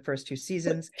is in the first two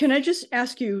seasons. But can I just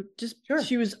ask you, Sure.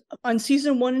 she was on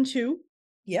season 1 and 2.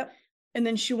 Yep. And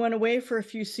then she went away for a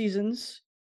few seasons.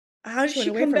 How did She went she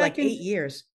away come for back like 8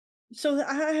 years. So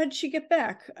how did she get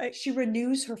back? She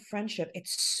renews her friendship.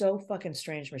 It's so fucking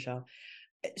strange, Michelle.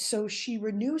 So she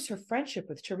renews her friendship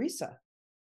with Teresa.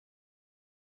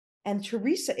 And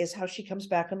Teresa is how she comes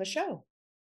back on the show.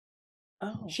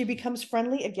 Oh. She becomes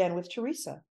friendly again with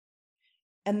Teresa.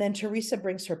 And then Teresa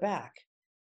brings her back.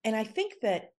 And I think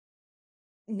that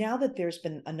now that there's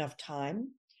been enough time,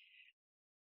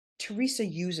 Teresa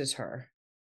uses her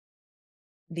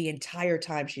the entire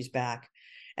time she's back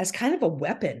as kind of a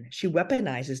weapon. She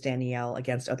weaponizes Danielle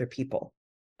against other people.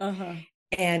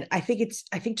 And I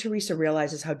think Teresa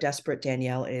realizes how desperate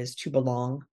Danielle is to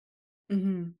belong,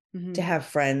 to have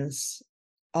friends,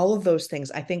 all of those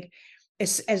things. I think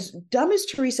as dumb as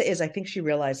Teresa is, I think she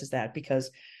realizes that, because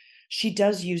she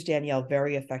does use Danielle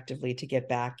very effectively to get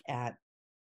back at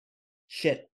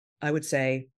I would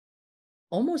say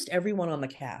almost everyone on the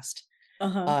cast.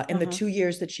 In the 2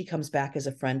 years that she comes back as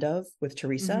a friend of with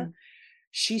Teresa,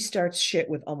 she starts shit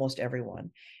with almost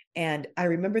everyone. And I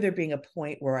remember there being a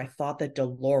point where I thought that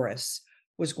Dolores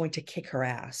was going to kick her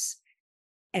ass.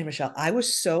 And Michelle, I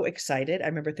was so excited. I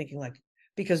remember thinking, like,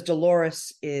 because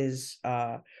Dolores is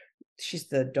she's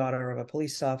the daughter of a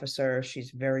police officer.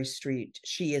 She's very street.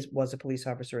 Was a police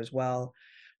officer as well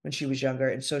when she was younger.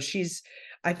 And so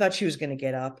I thought she was going to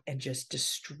get up and just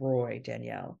destroy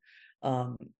Danielle.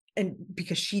 And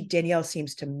because Danielle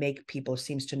seems to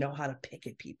know how to pick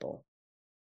at people.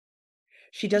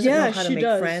 She doesn't know how to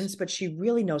make friends, but she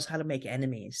really knows how to make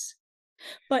enemies.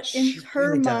 But in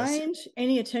her mind,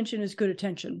 any attention is good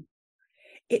attention.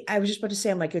 I was just about to say,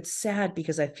 I'm like, it's sad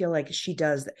because I feel like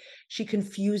she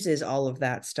confuses all of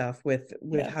that stuff with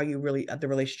how you really, the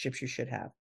relationships you should have.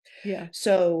 Yeah.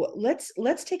 So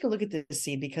let's take a look at this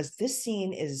scene, because this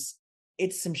scene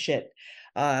it's some shit.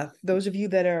 Those of you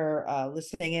that are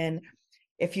listening in,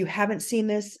 if you haven't seen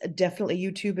this, definitely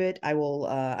YouTube it. I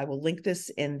will link this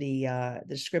in the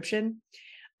description.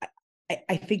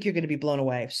 I think you're going to be blown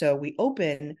away. So we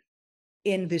open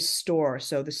in this store.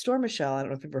 So the store, Michelle, I don't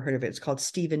know if you've ever heard of it. It's called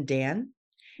Steve and Dan.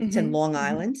 It's in Long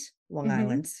Island.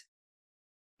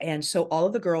 And so all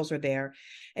of the girls are there.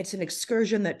 It's an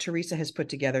excursion that Teresa has put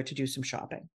together to do some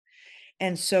shopping.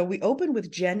 And so we open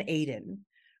with Jen Aiden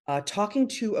talking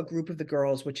to a group of the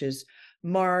girls, which is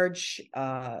Marge,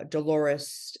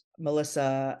 Dolores,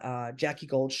 Melissa, Jackie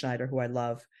Goldschneider, who I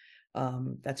love.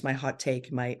 That's my hot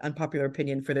take. My unpopular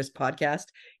opinion for this podcast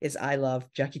is I love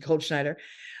Jackie Goldschneider.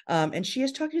 And she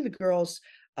is talking to the girls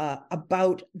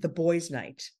about the boys'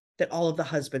 night that all of the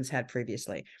husbands had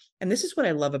previously. And this is what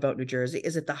I love about New Jersey,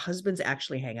 is that the husbands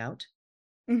actually hang out.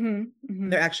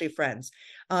 They're actually friends.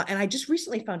 And I just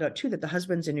recently found out too that the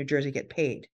husbands in New Jersey get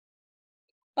paid.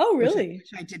 Oh, really?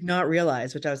 Which I did not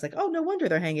realize, which I was like, oh, no wonder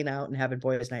they're hanging out and having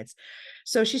boys' nights.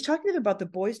 So she's talking to them about the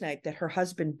boys' night that her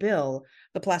husband, Bill,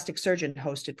 the plastic surgeon,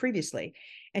 hosted previously.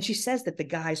 And she says that the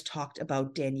guys talked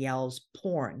about Danielle's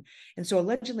porn. And so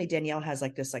allegedly Danielle has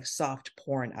like this like soft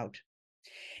porn out.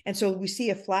 And so we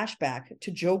see a flashback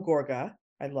to Joe Gorga.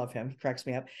 I love him. He cracks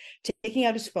me up. Taking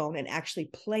out his phone and actually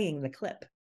playing the clip.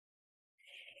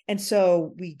 And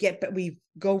so we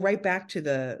go right back to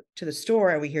the store,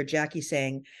 and we hear Jackie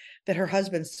saying that her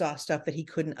husband saw stuff that he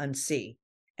couldn't unsee.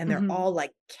 And they're all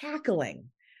like cackling.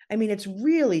 I mean, it's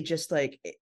really just like,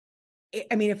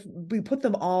 I mean, if we put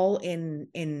them all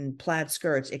in plaid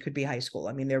skirts, it could be high school.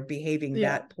 I mean, they're behaving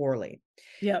that poorly.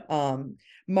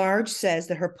 Marge says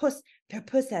that her puss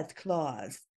has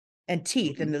claws and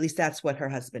teeth, and at least that's what her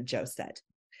husband Joe said.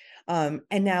 And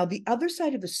now the other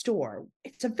side of the store,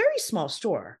 it's a very small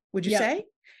store, would you say?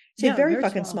 It's a very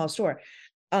fucking small store.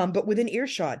 But within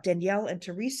earshot, Danielle and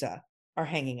Teresa are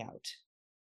hanging out.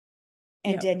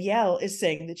 And Danielle is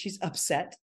saying that she's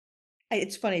upset.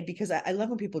 It's funny because I love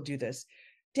when people do this.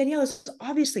 Danielle is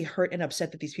obviously hurt and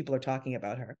upset that these people are talking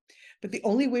about her. But the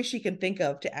only way she can think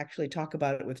of to actually talk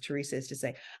about it with Teresa is to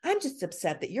say, I'm just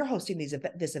upset that you're hosting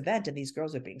this event and these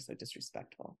girls are being so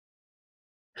disrespectful.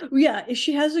 Yeah,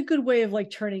 she has a good way of like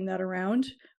turning that around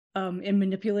and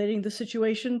manipulating the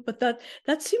situation, but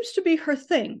that seems to be her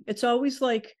thing. It's always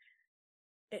like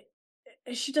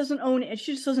she just doesn't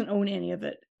own any of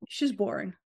it. She's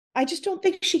boring. I just don't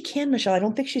think she can, Michelle. I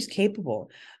don't think she's capable.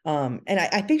 And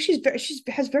I think she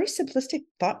has very simplistic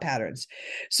thought patterns.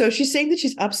 So she's saying that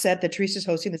she's upset that Teresa's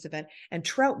hosting this event, and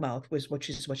Troutmouth was what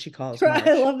she calls I Marge,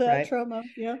 love that right? trauma.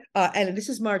 Yeah. And this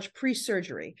is Marge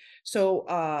pre-surgery. So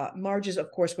Marge is, of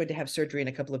course, going to have surgery in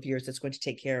a couple of years that's going to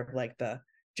take care of like the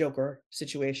Joker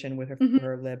situation with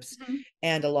her lips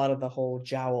and a lot of the whole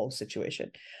jowl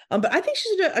situation. But I think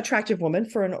she's an attractive woman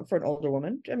for an older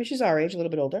woman. I mean, she's our age, a little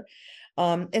bit older.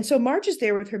 And so Marge is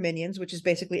there with her minions, which is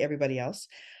basically everybody else.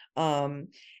 And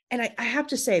I have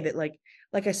to say that, like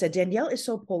I said, Danielle is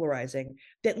so polarizing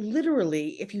that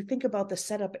literally, if you think about the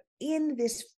setup in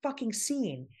this fucking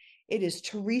scene, it is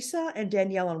Teresa and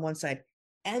Danielle on one side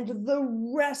and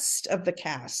the rest of the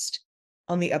cast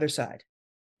on the other side.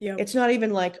 Yeah. It's not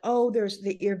even like, oh, they're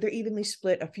evenly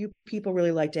split. A few people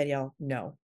really like Danielle.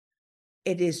 No,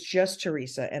 it is just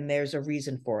Teresa, and there's a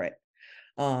reason for it.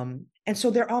 And so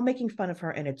they're all making fun of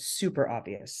her, and it's super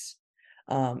obvious.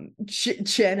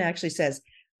 Jen actually says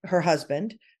her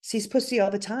husband sees pussy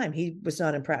all the time. He was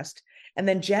not impressed. And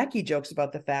then Jackie jokes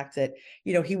about the fact that,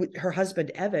 her husband,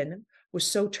 Evan, was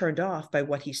so turned off by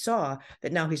what he saw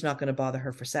that now he's not going to bother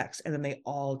her for sex. And then they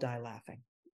all die laughing.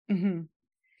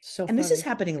 So and funny. This is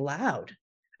happening loud.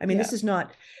 I mean, this is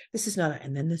not,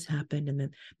 and then this happened. And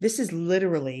then this is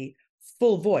literally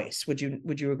full voice. Would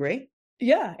you agree?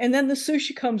 Yeah. And then the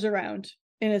sushi comes around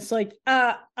and it's like,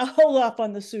 I'll hold off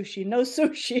on the sushi. No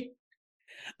sushi.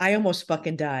 I almost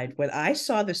fucking died. When I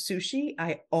saw the sushi,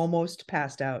 I almost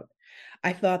passed out.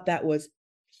 I thought that was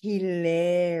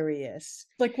hilarious.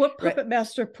 Like, what puppet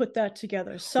master put that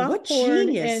together? Soft what porn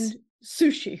genius. and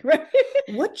sushi, right?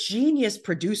 What genius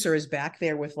producer is back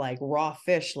there with like raw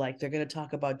fish, like they're going to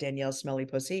talk about Danielle's smelly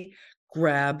pussy?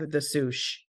 Grab the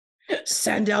sushi.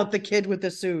 Send out the kid with the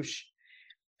sushi.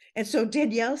 And so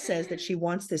Danielle says that she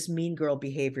wants this mean girl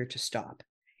behavior to stop,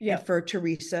 and for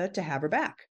Teresa to have her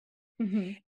back.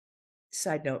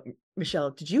 Side note,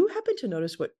 Michelle, did you happen to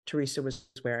notice what Teresa was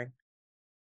wearing?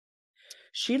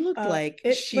 She looked like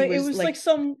it was like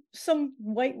some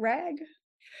white rag.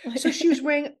 So she was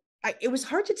wearing, it was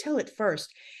hard to tell at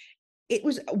first. It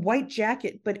was a white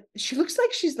jacket, but she looks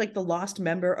like she's like the lost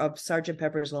member of Sgt.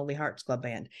 Pepper's Lonely Hearts Club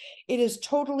Band. It is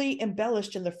totally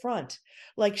embellished in the front,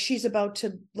 like she's in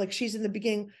the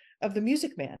beginning of The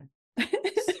Music Man.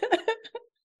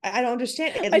 I don't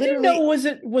understand. I didn't know, was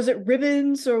it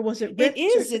ribbons or was it ripped?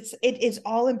 It is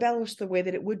all embellished the way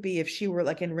that it would be if she were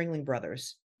like in Ringling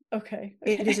Brothers. Okay.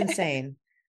 It is insane.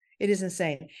 It is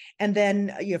insane. And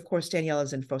then of course Danielle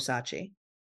is in Versace.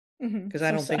 Because I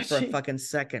don't think for a fucking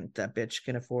second that bitch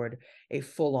can afford a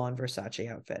full-on Versace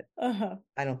outfit.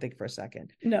 I don't think for a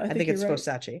second. No, I think it's right.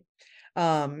 Versace.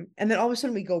 And then all of a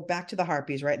sudden we go back to the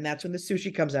Harpies, right? And that's when the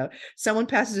sushi comes out. Someone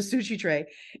passes a sushi tray,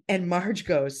 and Marge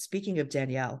goes, speaking of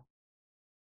Danielle,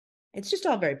 it's just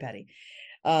all very petty.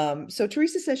 So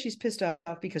Teresa says she's pissed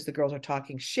off because the girls are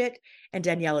talking shit, and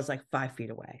Danielle is like 5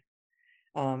 feet away.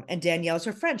 And Danielle's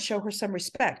her friend. Show her some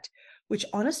respect. Which,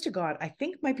 honest to God, I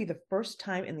think might be the first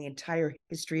time in the entire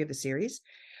history of the series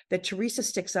that Teresa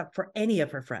sticks up for any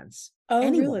of her friends. Oh,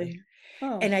 anyone. Really?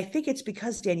 Oh. And I think it's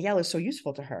because Danielle is so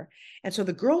useful to her. And so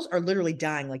the girls are literally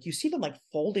dying. Like, you see them like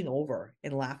folding over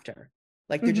in laughter.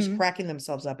 Like they're just cracking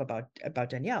themselves up about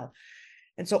Danielle.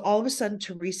 And so all of a sudden,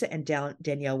 Teresa and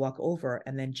Danielle walk over.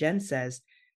 And then Jen says,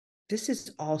 this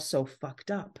is all so fucked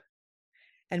up.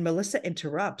 And Melissa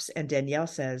interrupts. And Danielle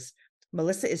says,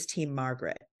 Melissa is Team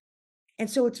Margaret. And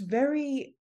so it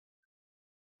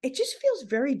just feels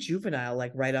very juvenile,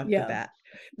 like right off the bat.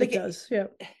 Like it does. Yeah.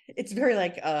 It's very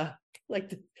like the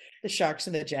Sharks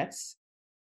and the Jets.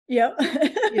 Yeah.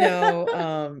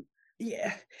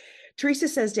 Yeah. Teresa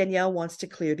says Danielle wants to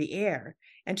clear the air.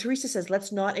 And Teresa says,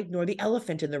 let's not ignore the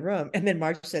elephant in the room. And then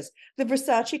Marge says, the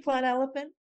Versace clan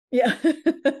elephant. Yeah.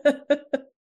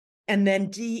 And then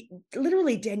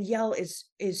literally Danielle is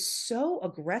so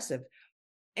aggressive.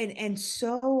 And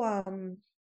so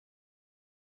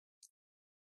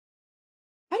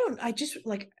I just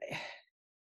like,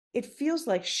 it feels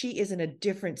like she is in a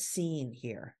different scene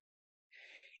here.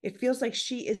 It feels like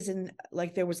she is in,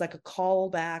 like there was like a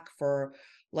callback for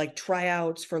like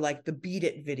tryouts for like the Beat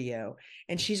It video,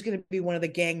 and she's going to be one of the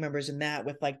gang members in that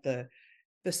with like the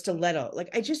stiletto.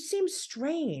 Like, it just seems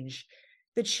strange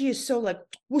that she is so like,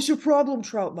 what's your problem,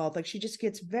 Troutmouth? Like, she just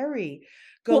gets very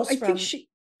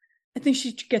I think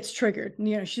she gets triggered.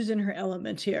 She's in her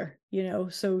element here,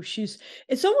 so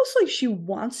it's almost like she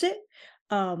wants it,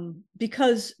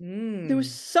 because there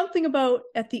was something about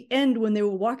at the end when they were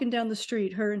walking down the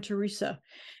street, her and Teresa,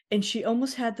 and she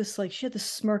almost had this, like, she had this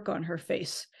smirk on her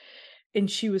face. and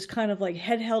she was kind of like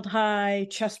head held high,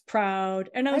 chest proud.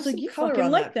 And I I was have like, some you color fucking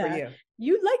on like that for that. you.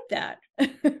 You like that.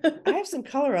 I have some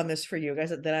color on this for you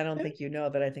guys that I don't think you know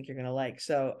that I think you're gonna like.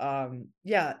 So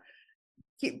yeah,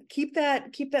 keep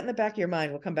that in the back of your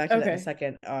mind. We'll come back to that in a Okay.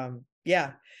 second.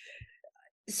 Yeah.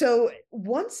 So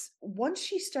once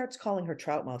she starts calling her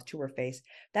trout mouth to her face,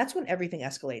 that's when everything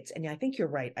escalates. And I think you're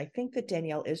right. I think that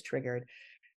Danielle is triggered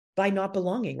by not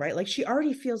belonging, right? Like she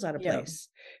already feels out of Yep. place.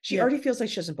 She Yep. already feels like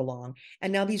she doesn't belong.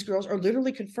 And now these girls are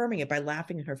literally confirming it by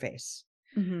laughing in her face.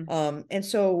 And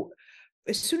so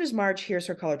as soon as Marge hears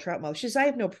her call her trout mouth, she says, I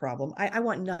have no problem. I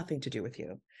want nothing to do with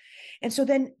you. And so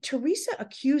then Teresa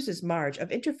accuses Marge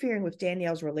of interfering with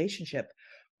Danielle's relationship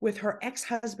with her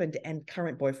ex-husband and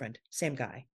current boyfriend, same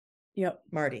guy. Yep.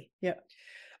 Marty. Yep.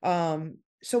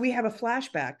 So we have a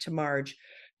flashback to Marge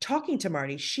talking to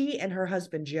Marty. She and her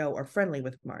husband Joe are friendly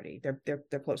with Marty.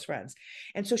 They're close friends.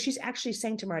 And so she's actually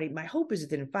saying to Marty, my hope is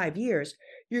that in 5 years,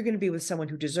 you're going to be with someone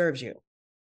who deserves you.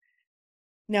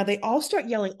 Now they all start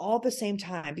yelling all at the same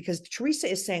time because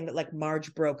Teresa is saying that like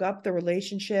Marge broke up the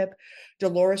relationship.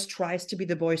 Dolores tries to be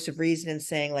the voice of reason and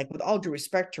saying like, with all due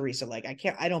respect, Teresa, like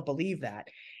I don't believe that.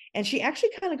 And she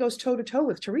actually kind of goes toe to toe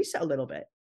with Teresa a little bit.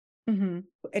 And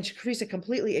Teresa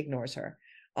completely ignores her.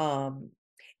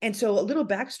 And so a little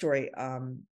backstory,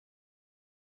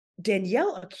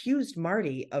 Danielle accused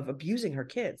Marty of abusing her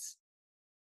kids.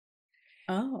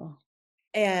 Oh.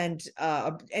 And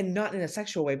not in a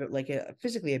sexual way, but like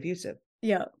physically abusive.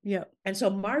 Yeah. Yeah. And so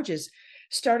Marge is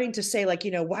starting to say like,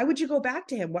 why would you go back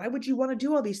to him? Why would you want to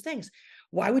do all these things?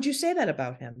 Why would you say that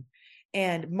about him?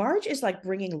 And Marge is like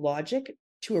bringing logic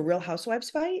to a Real Housewives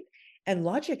fight, and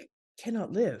logic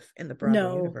cannot live in the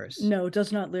Bravo universe. No,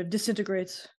 does not live,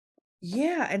 disintegrates.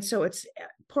 Yeah. And so it's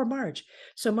poor Marge.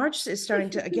 So Marge is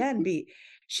starting to again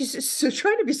she's so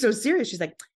trying to be so serious. She's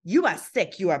like, you are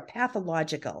sick. You are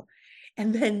pathological.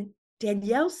 And then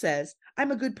Danielle says,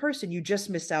 I'm a good person. You just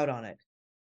missed out on it.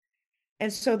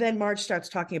 And so then Marge starts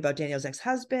talking about Danielle's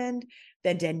ex-husband.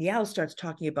 Then Danielle starts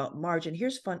talking about Marge. And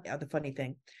here's the funny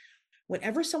thing.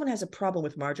 Whenever someone has a problem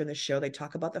with Marge on the show, they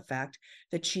talk about the fact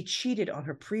that she cheated on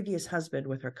her previous husband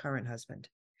with her current husband.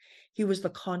 He was the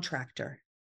contractor.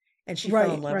 And she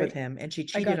fell in love with him, and she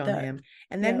cheated on him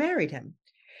and then married him.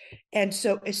 And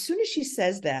so as soon as she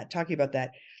says that, talking about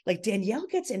that, like Danielle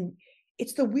gets in,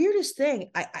 it's the weirdest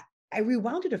thing. I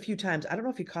rewound it a few times. I don't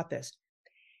know if you caught this.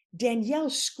 Danielle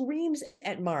screams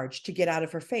at Marge to get out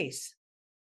of her face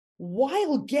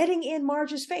while getting in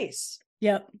Marge's face.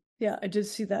 Yep. Yeah, I did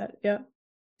see that. Yeah.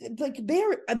 Like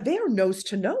they're nose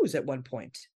to nose at one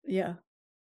point. Yeah.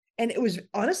 And it was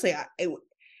honestly,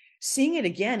 seeing it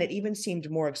again, it even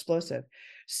seemed more explosive.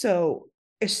 So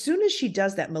as soon as she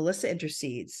does that, Melissa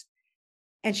intercedes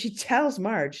and she tells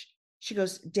Marge, she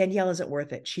goes, Danielle isn't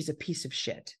worth it. She's a piece of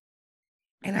shit.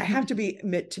 And I have to be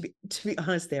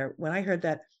honest there. When I heard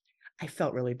that, I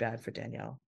felt really bad for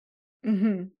Danielle.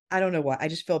 I don't know why. I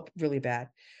just felt really bad.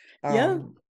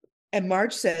 And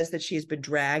Marge says that she has been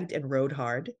dragged and rode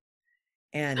hard.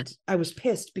 And I was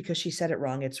pissed because she said it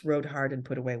wrong. It's rode hard and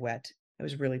put away wet. I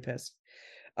was really pissed.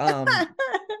 And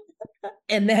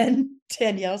then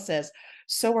Danielle says,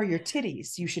 so are your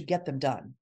titties. You should get them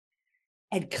done.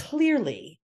 And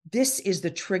clearly, this is the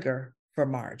trigger for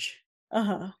Marge.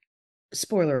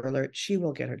 Spoiler alert, she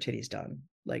will get her titties done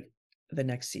like the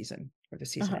next season or the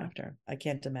season after. I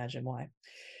can't imagine why.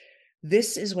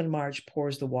 This is when Marge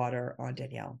pours the water on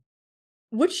Danielle.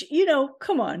 Which,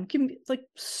 come on, give me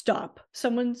stop.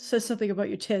 Someone says something about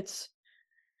your tits.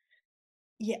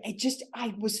 Yeah, I just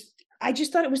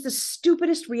thought it was the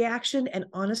stupidest reaction. And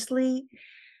honestly,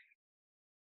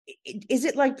 is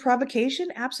it like provocation?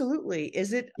 Absolutely.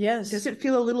 Is it? Yes. Does it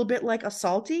feel a little bit like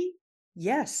assaulty?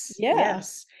 Yes. Yeah.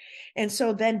 Yes. And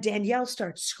so then Danielle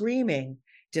starts screaming,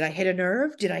 did I hit a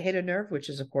nerve? Did I hit a nerve? Which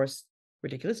is, of course,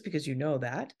 ridiculous because you know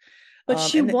that. But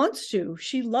she wants to.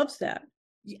 She loves that.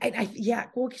 Yeah.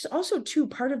 Well, because also, too,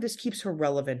 part of this keeps her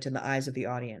relevant in the eyes of the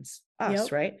audience.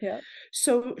 Us, right? Yeah.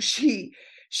 So she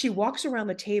walks around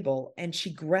the table and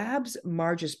she grabs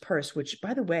Marge's purse, which,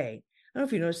 by the way, I don't know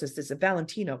if you noticed this, it's a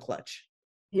Valentino clutch.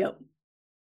 Yep.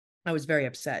 I was very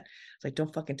upset. It's like,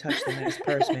 don't fucking touch the nice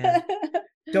purse, man.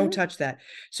 Don't touch that.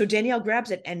 So Danielle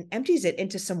grabs it and empties it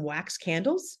into some wax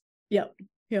candles. Yep.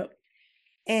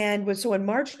 And when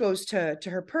Marge goes to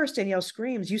her purse, Danielle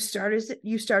screams, you started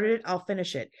it, I'll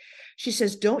finish it. She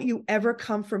says, don't you ever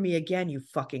come for me again, you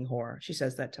fucking whore. She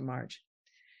says that to Marge.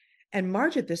 And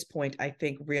Marge at this point, I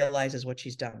think, realizes what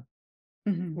she's done.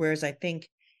 Whereas I think,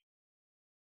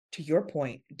 to your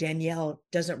point, Danielle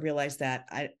doesn't realize that.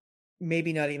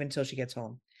 Maybe not even until she gets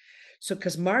home. So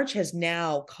because Marge is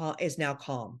now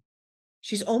calm.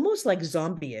 She's almost like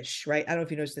zombie-ish, right? I don't know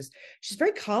if you noticed this. She's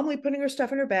very calmly putting her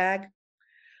stuff in her bag.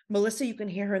 Melissa, you can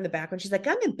hear her in the background. She's like,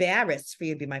 I'm embarrassed for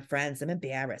you to be my friends. I'm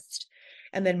embarrassed.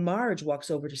 And then Marge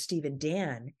walks over to Steve and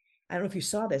Dan. I don't know if you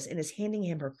saw this, and is handing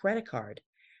him her credit card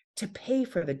to pay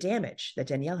for the damage that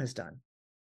Danielle has done.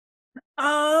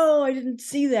 Oh, I didn't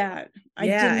see that. I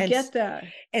Yeah, didn't get that.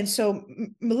 And so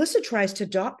Melissa tries to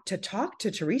talk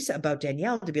to Teresa about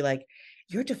Danielle, to be like,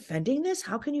 you're defending this?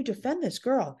 How can you defend this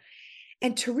girl?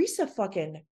 And Teresa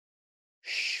fucking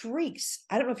shrieks.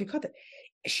 I don't know if you caught that.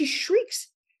 She shrieks,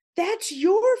 that's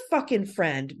your fucking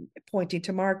friend, pointing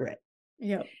to Margaret.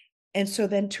 Yep. And so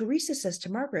then Teresa says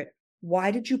to Margaret,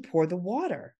 why did you pour the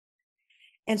water?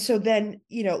 And so then,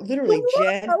 literally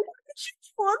Jen, the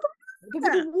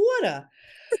water.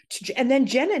 And then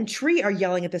Jen and Tree are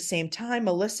yelling at the same time.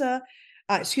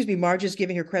 Marge is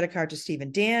giving her credit card to Steve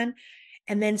and Dan,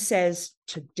 and then says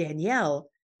to Danielle,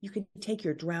 you can take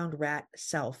your drowned rat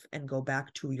self and go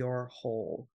back to your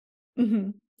hole.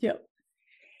 Mm-hmm. Yep.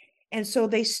 And so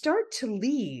they start to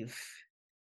leave.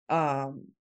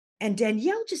 And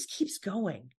Danielle just keeps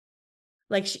going.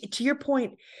 Like, to your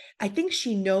point, I think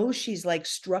she knows she's like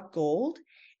struck gold,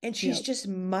 and she's just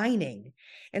mining.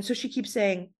 And so she keeps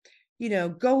saying,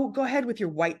 go ahead with your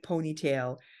white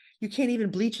ponytail. You can't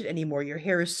even bleach it anymore. Your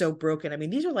hair is so broken. I mean,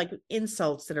 these are like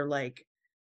insults that are like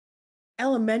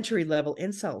elementary level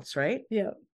insults, right?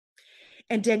 Yeah.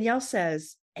 And Danielle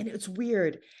says, and it's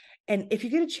weird, and if you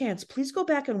get a chance, please go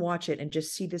back and watch it and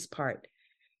just see this part.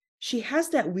 She has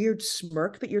that weird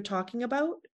smirk that you're talking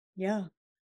about. Yeah.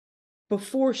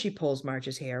 Before she pulls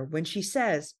Marge's hair, when she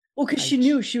says, well, because she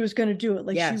knew she was going to do it.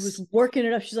 Like, she was working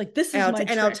it up. She's like, this is my trick.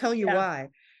 And I'll tell you why.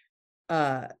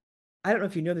 I don't know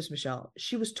if you know this, Michelle.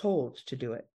 She was told to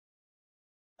do it.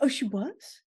 Oh, she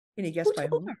was? Can you guess by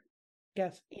whom?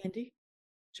 Guess. Andy?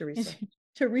 Teresa.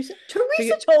 Teresa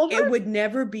told her? It would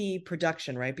never be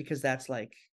production, right? Because that's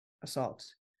like assault.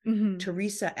 Mm-hmm.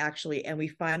 Teresa actually, and we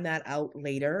find that out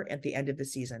later at the end of the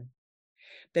season,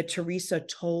 that Teresa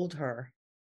told her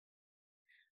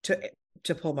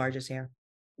to pull Marge's hair.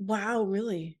 Wow,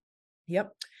 really?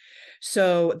 Yep.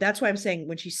 So that's why I'm saying,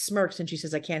 when she smirks and she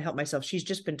says, I can't help myself, she's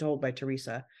just been told by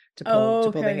Teresa to pull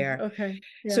the hair. Okay.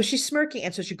 Yeah. So she's smirking,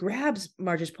 and so she grabs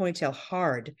Marge's ponytail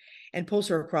hard and pulls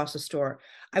her across the store.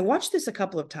 I watched this a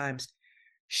couple of times.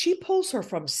 She pulls her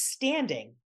from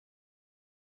standing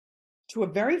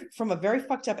from a very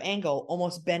fucked up angle,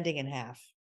 almost bending in half.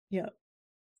 Yeah.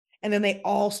 And then they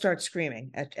all start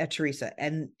screaming at Teresa,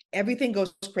 and everything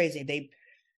goes crazy.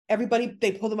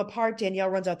 They pull them apart. Danielle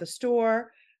runs out the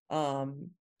store.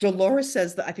 Dolores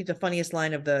says I think the funniest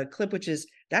line of the clip, which is,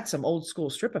 that's some old school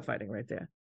stripper fighting right there.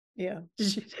 Yeah.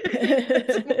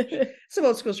 Some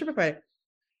old school stripper fighting.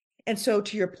 And so,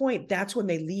 to your point, that's when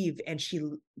they leave, and she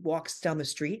walks down the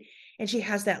street and she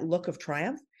has that look of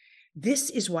triumph. This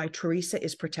is why Teresa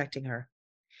is protecting her.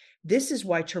 This is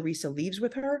why Teresa leaves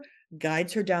with her,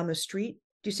 guides her down the street.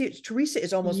 Do you see it? Teresa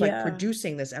is almost like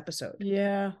producing this episode.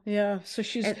 Yeah. Yeah. So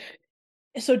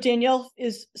so Danielle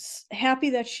is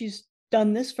happy that she's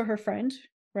done this for her friend,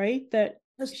 right? That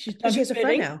she has a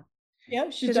friend now. Yeah.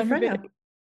 She's done her bidding. Now.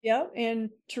 Yeah. And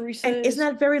Teresa. And isn't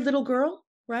that very little girl,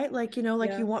 right? Like, you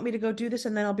want me to go do this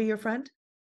and then I'll be your friend.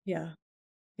 Yeah.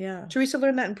 Yeah. Teresa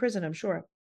learned that in prison, I'm sure.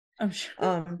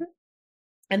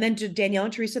 And then Danielle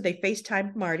and Teresa, they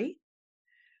FaceTime Marty.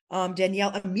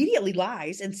 Danielle immediately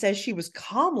lies and says she was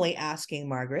calmly asking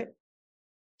Margaret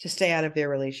to stay out of their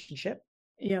relationship.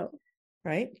 Yeah.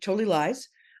 Right? Totally lies.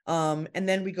 And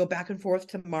then we go back and forth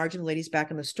to Marge and the ladies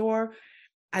back in the store.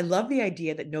 I love the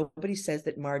idea that nobody says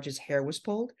that Marge's hair was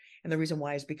pulled. And the reason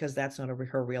why is because that's not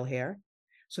her real hair.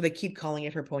 So they keep calling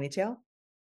it her ponytail.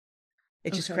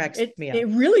 It just cracks me up. It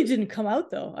really didn't come out,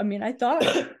 though. I mean, I thought.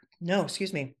 No,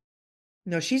 excuse me.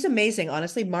 No, she's amazing.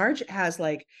 Honestly, Marge has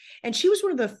and she was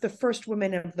one of the first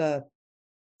women of the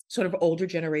sort of older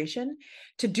generation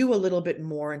to do a little bit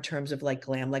more in terms of like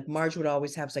glam. Like, Marge would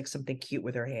always have like something cute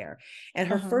with her hair. And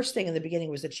her first thing in the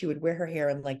beginning was that she would wear her hair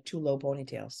in like 2 low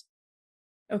ponytails.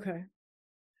 Okay.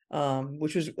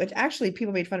 Which actually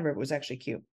people made fun of her. It was actually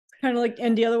cute. Kind of like,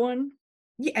 and the other one?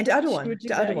 Yeah, and the other one.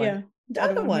 The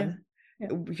other one. Yeah.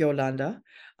 Yolanda.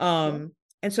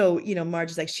 And so, Marge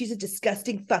is like, she's a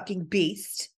disgusting fucking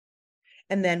beast.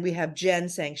 And then we have Jen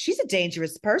saying, she's a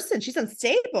dangerous person. She's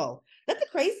unstable. Let the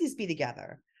crazies be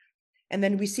together. And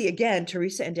then we see again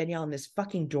Teresa and Danielle in this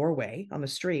fucking doorway on the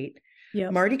street.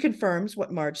 Yeah. Marty confirms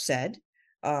what Marge said.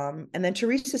 And then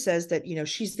Teresa says that,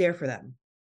 she's there for them.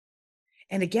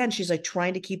 And again, she's like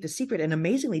trying to keep the secret. And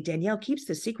amazingly, Danielle keeps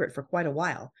the secret for quite a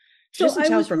while. She doesn't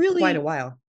tell for quite a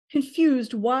while.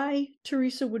 confused why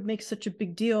Teresa would make such a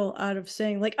big deal out of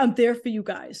saying, like, I'm there for you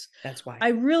guys. That's why. I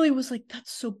really was like,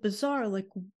 that's so bizarre. Like,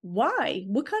 why?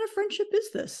 What kind of friendship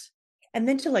is this? And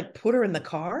then to like put her in the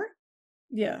car,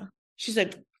 Yeah. she's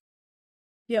like,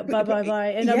 Yeah, bye.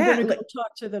 And I'm yeah, gonna go like,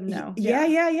 talk to them now.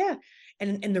 yeah.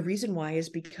 And the reason why is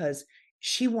because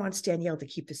she wants Danielle to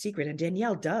keep the secret, and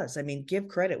Danielle does. I mean, give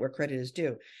credit where credit is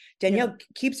due. Danielle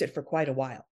keeps it for quite a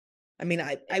while. I mean,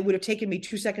 I would have taken me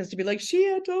 2 seconds to be like, she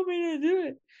had told me to do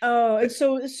it. Oh, and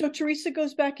so Teresa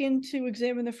goes back in to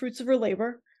examine the fruits of her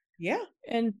labor. Yeah.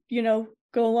 And,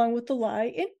 go along with the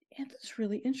lie. And that's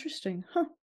really interesting. Huh.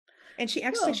 And she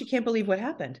acts like Oh, she can't believe what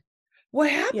happened.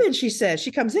 What yeah. happened? She says.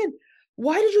 She comes in.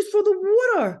 Why did you throw the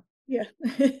water? Yeah.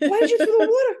 Why did you throw the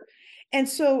water? And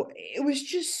so it was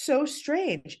just so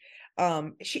strange.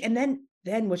 She and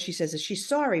then what she says is she's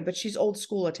sorry, but she's old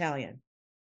school Italian.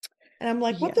 And I'm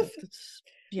like, Yeah,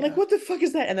 like, what the fuck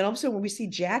is that? And then all of a sudden when we see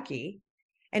Jackie,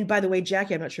 and by the way,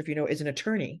 Jackie, I'm not sure if you know, is an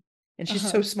attorney. And she's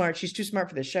so smart. She's too smart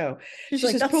for the show. She's She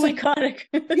like, says, that's psychotic.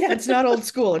 yeah, it's not old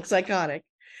school. It's psychotic,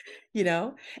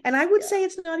 And I would say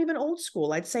it's not even old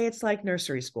school. I'd say it's like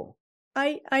nursery school.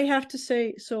 I have to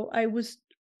say, so I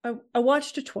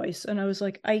watched it twice and I was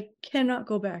like, I cannot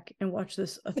go back and watch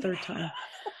this a third time.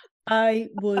 I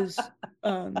was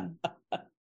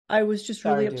just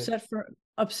really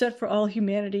upset for all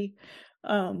humanity.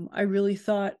 I really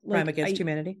thought, like, Crime against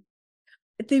humanity.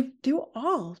 they were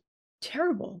all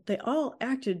terrible. They all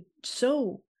acted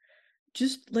so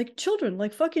just like children,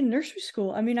 like fucking nursery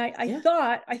school. I mean, I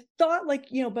thought like,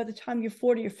 by the time you're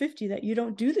 40 or 50 that you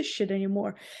don't do this shit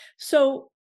anymore. So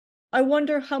I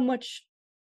wonder how much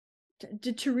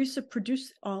did Teresa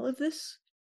produce all of this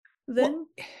then?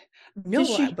 Well,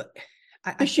 no, but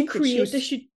I think that does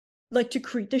she like to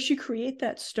create, does she create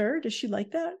that stir? Does she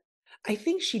like that? I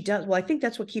think she does. Well, I think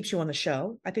that's what keeps you on the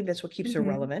show. I think that's what keeps her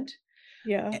relevant.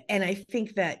 Yeah. And I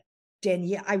think that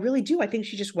Danielle, I really do. I think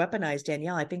she just weaponized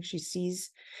Danielle. I think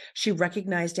she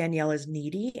recognized Danielle as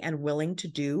needy and willing to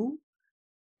do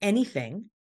anything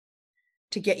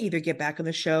to either get back on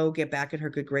the show, get back in her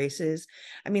good graces.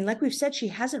 I mean, like we've said, she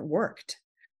hasn't worked.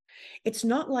 It's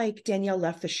not like Danielle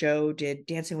left the show, did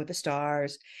Dancing with the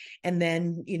Stars, and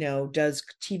then, does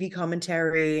TV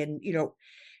commentary. And,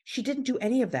 she didn't do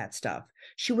any of that stuff.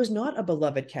 She was not a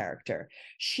beloved character.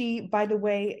 She, by the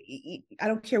way, I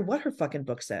don't care what her fucking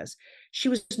book says. She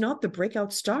was not the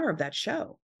breakout star of that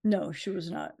show. No, she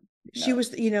was not. No. She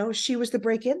was, she was the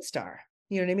break-in star.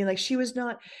 You know what I mean? Like, she was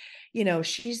not,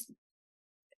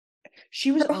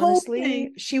 she was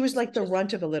honestly, she was like the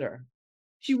runt of the litter.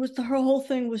 Her whole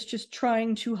thing was just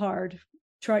trying too hard.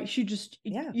 Trying too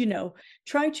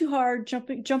hard,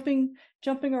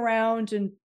 jumping around,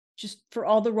 and just for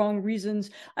all the wrong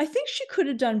reasons. I think she could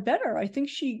have done better. I think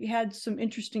she had some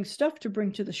interesting stuff to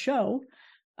bring to the show.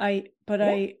 She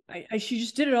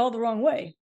just did it all the wrong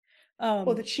way.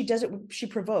 Well, that she does it, she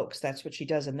provokes. That's what she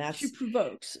does. And she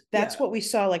provokes. That's what we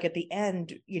saw. Like at the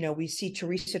end, we see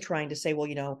Teresa trying to say, well,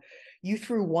 you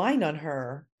threw wine on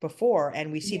her before,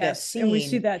 and we see that scene. And we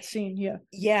see that scene, yeah.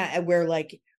 Yeah, and we're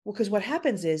like, well, because what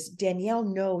happens is Danielle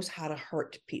knows how to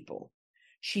hurt people.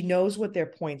 She knows what their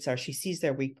points are. She sees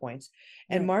their weak points.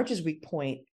 And Marge's weak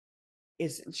point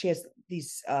is she has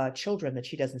these children that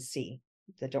she doesn't see,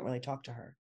 that don't really talk to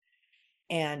her.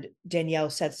 And Danielle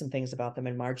said some things about them,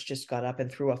 and Marge just got up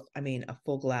and threw a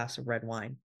full glass of red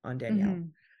wine on Danielle.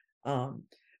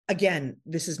 Again,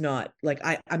 this is not like,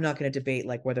 I'm not going to debate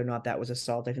like whether or not that was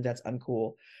assault. I think that's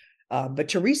uncool. But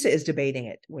Teresa is debating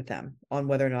it with them on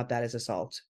whether or not that is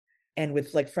assault. And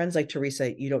with like friends like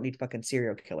Teresa, you don't need fucking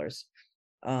serial killers.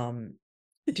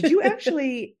 Did you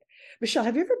actually, Michelle,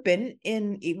 have you ever been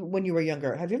when you were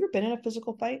younger, have you ever been in a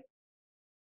physical fight?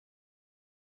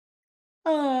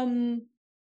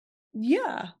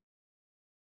 Yeah.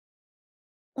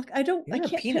 Like I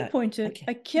can't pinpoint it.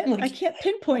 I can't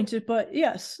pinpoint it, but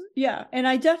yes. Yeah. And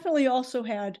I definitely also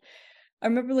I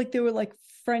remember like there were like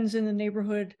friends in the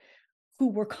neighborhood who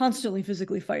were constantly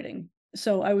physically fighting.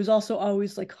 So I was also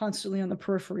always like constantly on the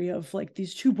periphery of like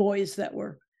these two boys that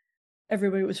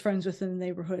everybody was friends with in the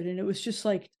neighborhood. And it was just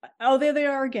like, oh, there they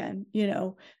are again,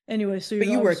 Anyway, so but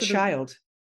you were a child.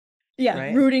 Yeah,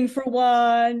 right? Rooting for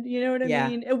one, you know what I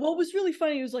mean? And what was really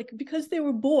funny was like, because they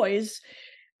were boys,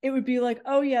 it would be like,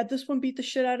 oh yeah, this one beat the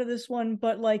shit out of this one,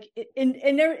 but like,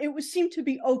 it seemed to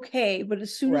be okay. But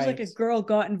as soon as like a girl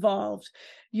got involved,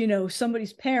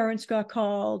 somebody's parents got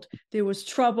called, there was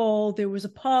trouble, there was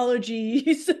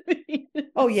apologies.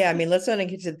 Oh yeah, I mean, let's not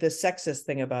get to the sexist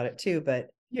thing about it too, but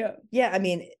yeah, I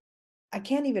mean, I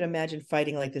can't even imagine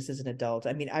fighting like this as an adult.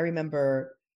 I mean, I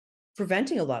remember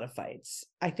preventing a lot of fights.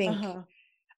 I think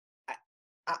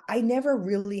I never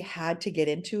really had to get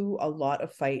into a lot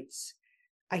of fights.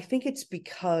 I think it's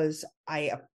because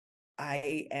I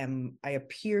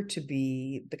appear to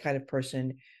be the kind of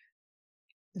person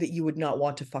that you would not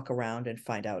want to fuck around and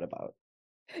find out about.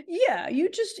 Yeah, you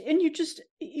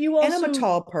And I'm a also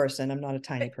tall person. I'm not a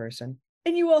tiny person.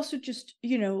 and you also just,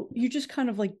 you just kind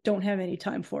of like don't have any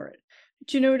time for it.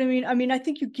 Do you know what I mean? I mean, I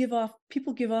think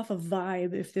people give off a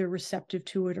vibe if they're receptive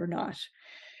to it or not.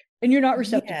 And you're not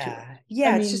receptive to it. Yeah. I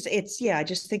Yeah, mean, I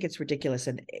just think it's ridiculous.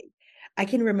 And I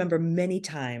can remember many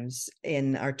times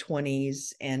in our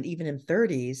 20s and even in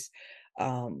 30s,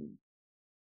 um,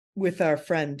 with our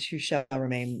friend who shall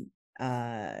remain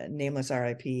nameless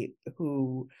RIP,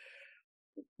 who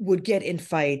would get in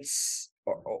fights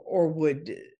or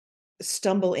would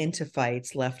stumble into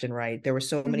fights left and right. There were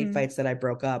so many mhm, fights that I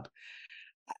broke up,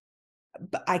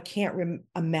 but I can't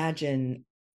imagine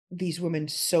these women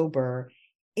sober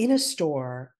in a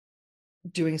store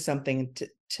doing something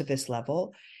to this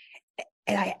level.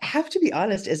 And I have to be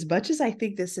honest, as much as I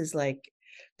think this is like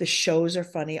the shows are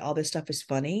funny, all this stuff is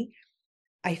funny,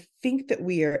 I think that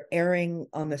we are erring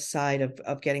on the side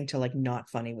of getting to like not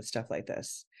funny with stuff like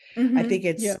this. I think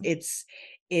yeah, it's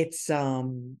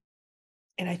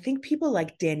and I think people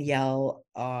like Danielle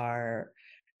are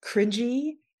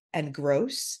cringy and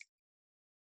gross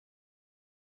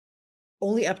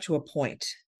only up to a point,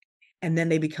 and then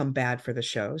they become bad for the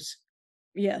shows.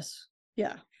 yes,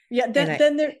 yeah, yeah. And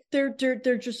Then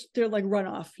they're like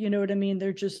runoff. You know what I mean?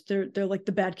 They're like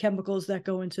the bad chemicals that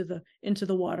go into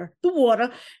the water. The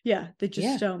water, yeah.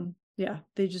 Yeah. Yeah,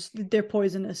 they're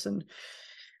poisonous and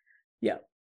yeah,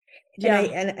 And I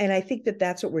yeah, and I think that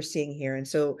that's what we're seeing here. And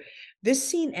so this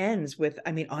scene ends with,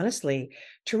 I mean, honestly,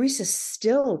 Teresa's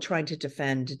still trying to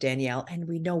defend Danielle, and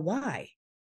we know why.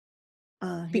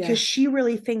 Because yeah, she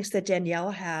really thinks that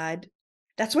Danielle had,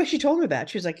 that's why she told her that.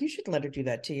 She was like, you shouldn't let her do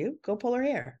that to you. Go pull her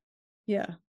hair. yeah.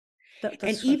 And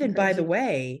That's fucking even, by the crazy.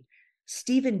 way,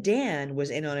 Stephen Dan was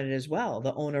in on it as well,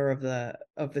 the owner of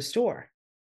the store.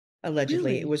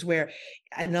 Allegedly, it Really? was where,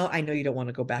 I know you don't want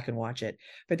to go back and watch it,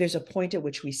 but there's a point at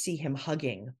which we see him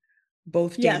hugging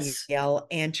both Yes. Danielle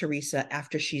and Teresa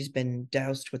after she's been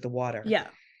doused with the water. Yeah.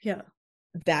 Yeah.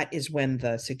 That is when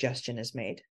the suggestion is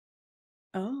made.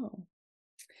 Oh.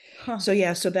 Huh. So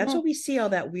yeah, so that's Huh. what we see, all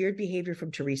that weird behavior from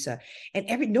Teresa. And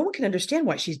no one can understand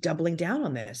why she's doubling down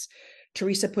on this.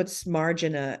 Teresa puts Marge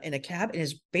in a cab and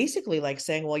is basically like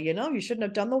saying, well, you shouldn't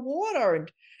have done the water.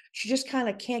 And she just kind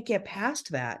of can't get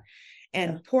past that. Yeah.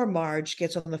 And poor Marge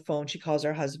gets on the phone. She calls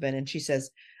her husband and she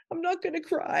says, I'm not going to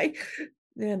cry.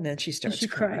 And then she And starts she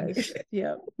crying. cries.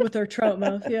 Yeah. With her trout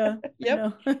mouth. Yeah. I Yep.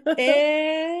 know.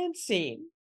 And scene.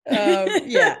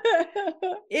 Yeah,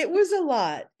 it was a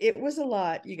lot. It was a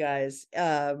lot, you guys.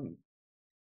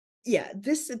 Yeah,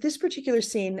 this particular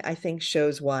scene, I think,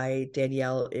 shows why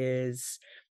Danielle is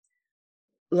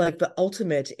like the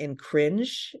ultimate in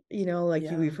cringe. Like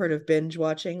Yeah. we've heard of binge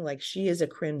watching. Like she is a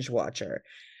cringe watcher.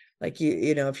 Like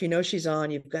if you know she's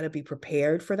on, you've got to be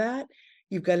prepared for that.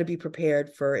 You've got to be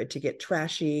prepared for it to get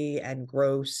trashy and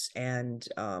gross and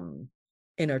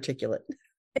inarticulate.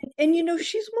 And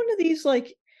she's one of these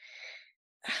like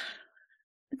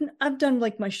I've done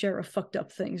like my share of fucked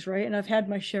up things, right? And I've had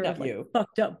my share of Not like you.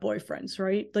 fucked up boyfriends,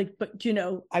 right? Like, but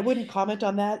I wouldn't comment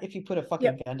on that if you put a fucking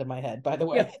yep, gun to my head, by the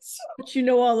way. yep. So, But you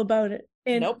know all about it.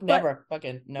 And nope, never.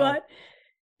 Fucking no. but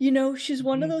she's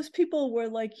one of Mhm. those people where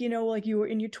like, like you were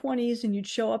in your 20s and you'd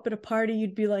show up at a party,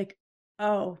 you'd be like,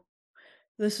 oh,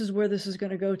 this is where this is going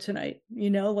to go tonight.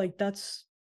 Like that's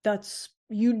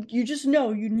you just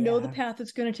know, the Yeah. path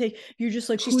it's going to take. You're just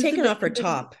like, She's who's the taken off her victim?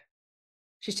 top.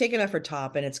 She's taken off her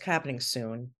top, and it's happening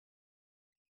soon.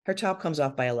 Her top comes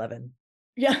off by 11.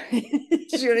 Yeah. Do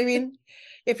you know what I mean?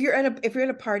 If you're in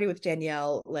a party with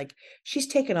Danielle, like she's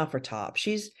taken off her top.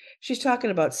 She's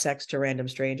talking about sex to random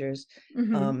strangers.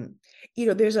 Hmm. Um,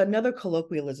 there's another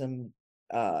colloquialism.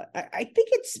 I think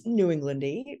it's New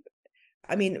Englandy.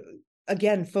 I mean,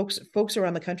 again, folks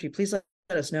around the country, please let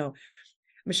us know.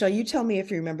 Michelle, you tell me if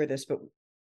you remember this, but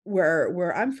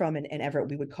where I'm from in Everett,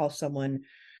 we would call someone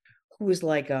who was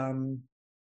like a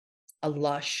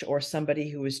lush, or somebody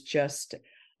who was just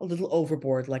a little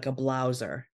overboard, like a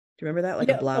blouser. Do you remember that? Like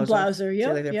a Yeah, a blouser. blouser. So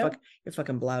Yep, like yep. you're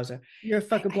fucking blouser. You're a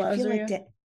fucking I feel blouser, like yeah. that.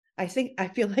 I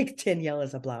feel like Danielle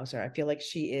is a blouser. I feel like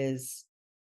she is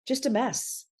just a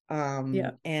mess.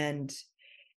 Yeah, And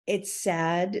it's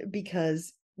sad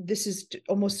because this is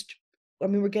almost, I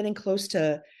mean, we're getting close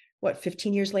to what,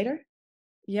 15 years later?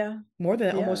 yeah, More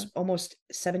than yeah. almost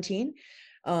 17.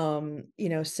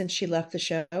 Since she left the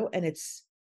show. And it's,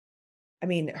 I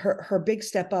mean, her big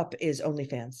step up is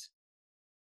OnlyFans.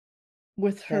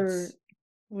 With her That's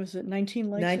Was it 19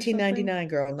 likes or something? 1999,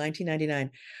 girl,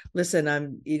 1999. Listen,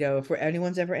 I'm, if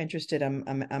anyone's ever interested,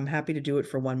 I'm happy to do it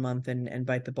for 1 month and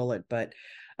bite the bullet, but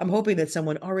I'm hoping that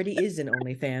someone already is in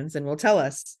OnlyFans and will tell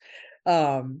us.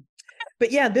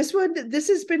 But yeah, this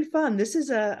has been fun. This is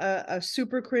a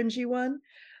super cringy one.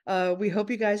 We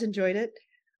hope you guys enjoyed it.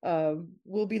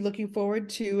 We'll be looking forward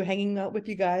to hanging out with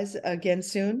you guys again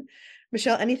soon.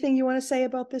 Michelle, anything you want to say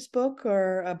about this book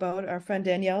or about our friend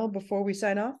Danielle before we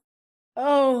sign off?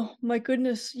 Oh my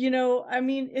goodness. I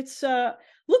mean, it's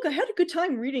look, I had a good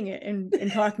time reading it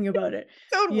and talking about it.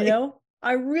 Totally.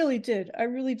 I really did. I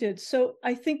really did. So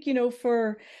I think,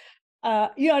 for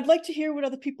I'd like to hear what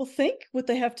other people think, what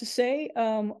they have to say.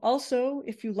 Also,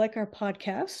 if you like our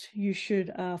podcast, you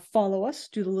should follow us,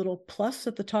 do the little plus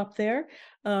at the top there.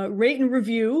 Rate and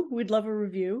review. We'd love a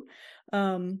review.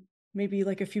 Maybe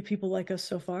like a few people like us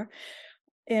so far.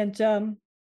 And that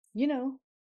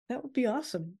would be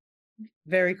awesome.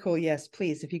 Very cool. Yes,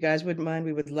 please. If you guys wouldn't mind,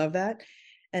 we would love that.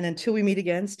 And until we meet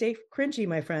again, stay cringy,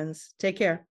 my friends. Take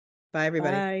care. Bye,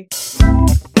 everybody. Bye.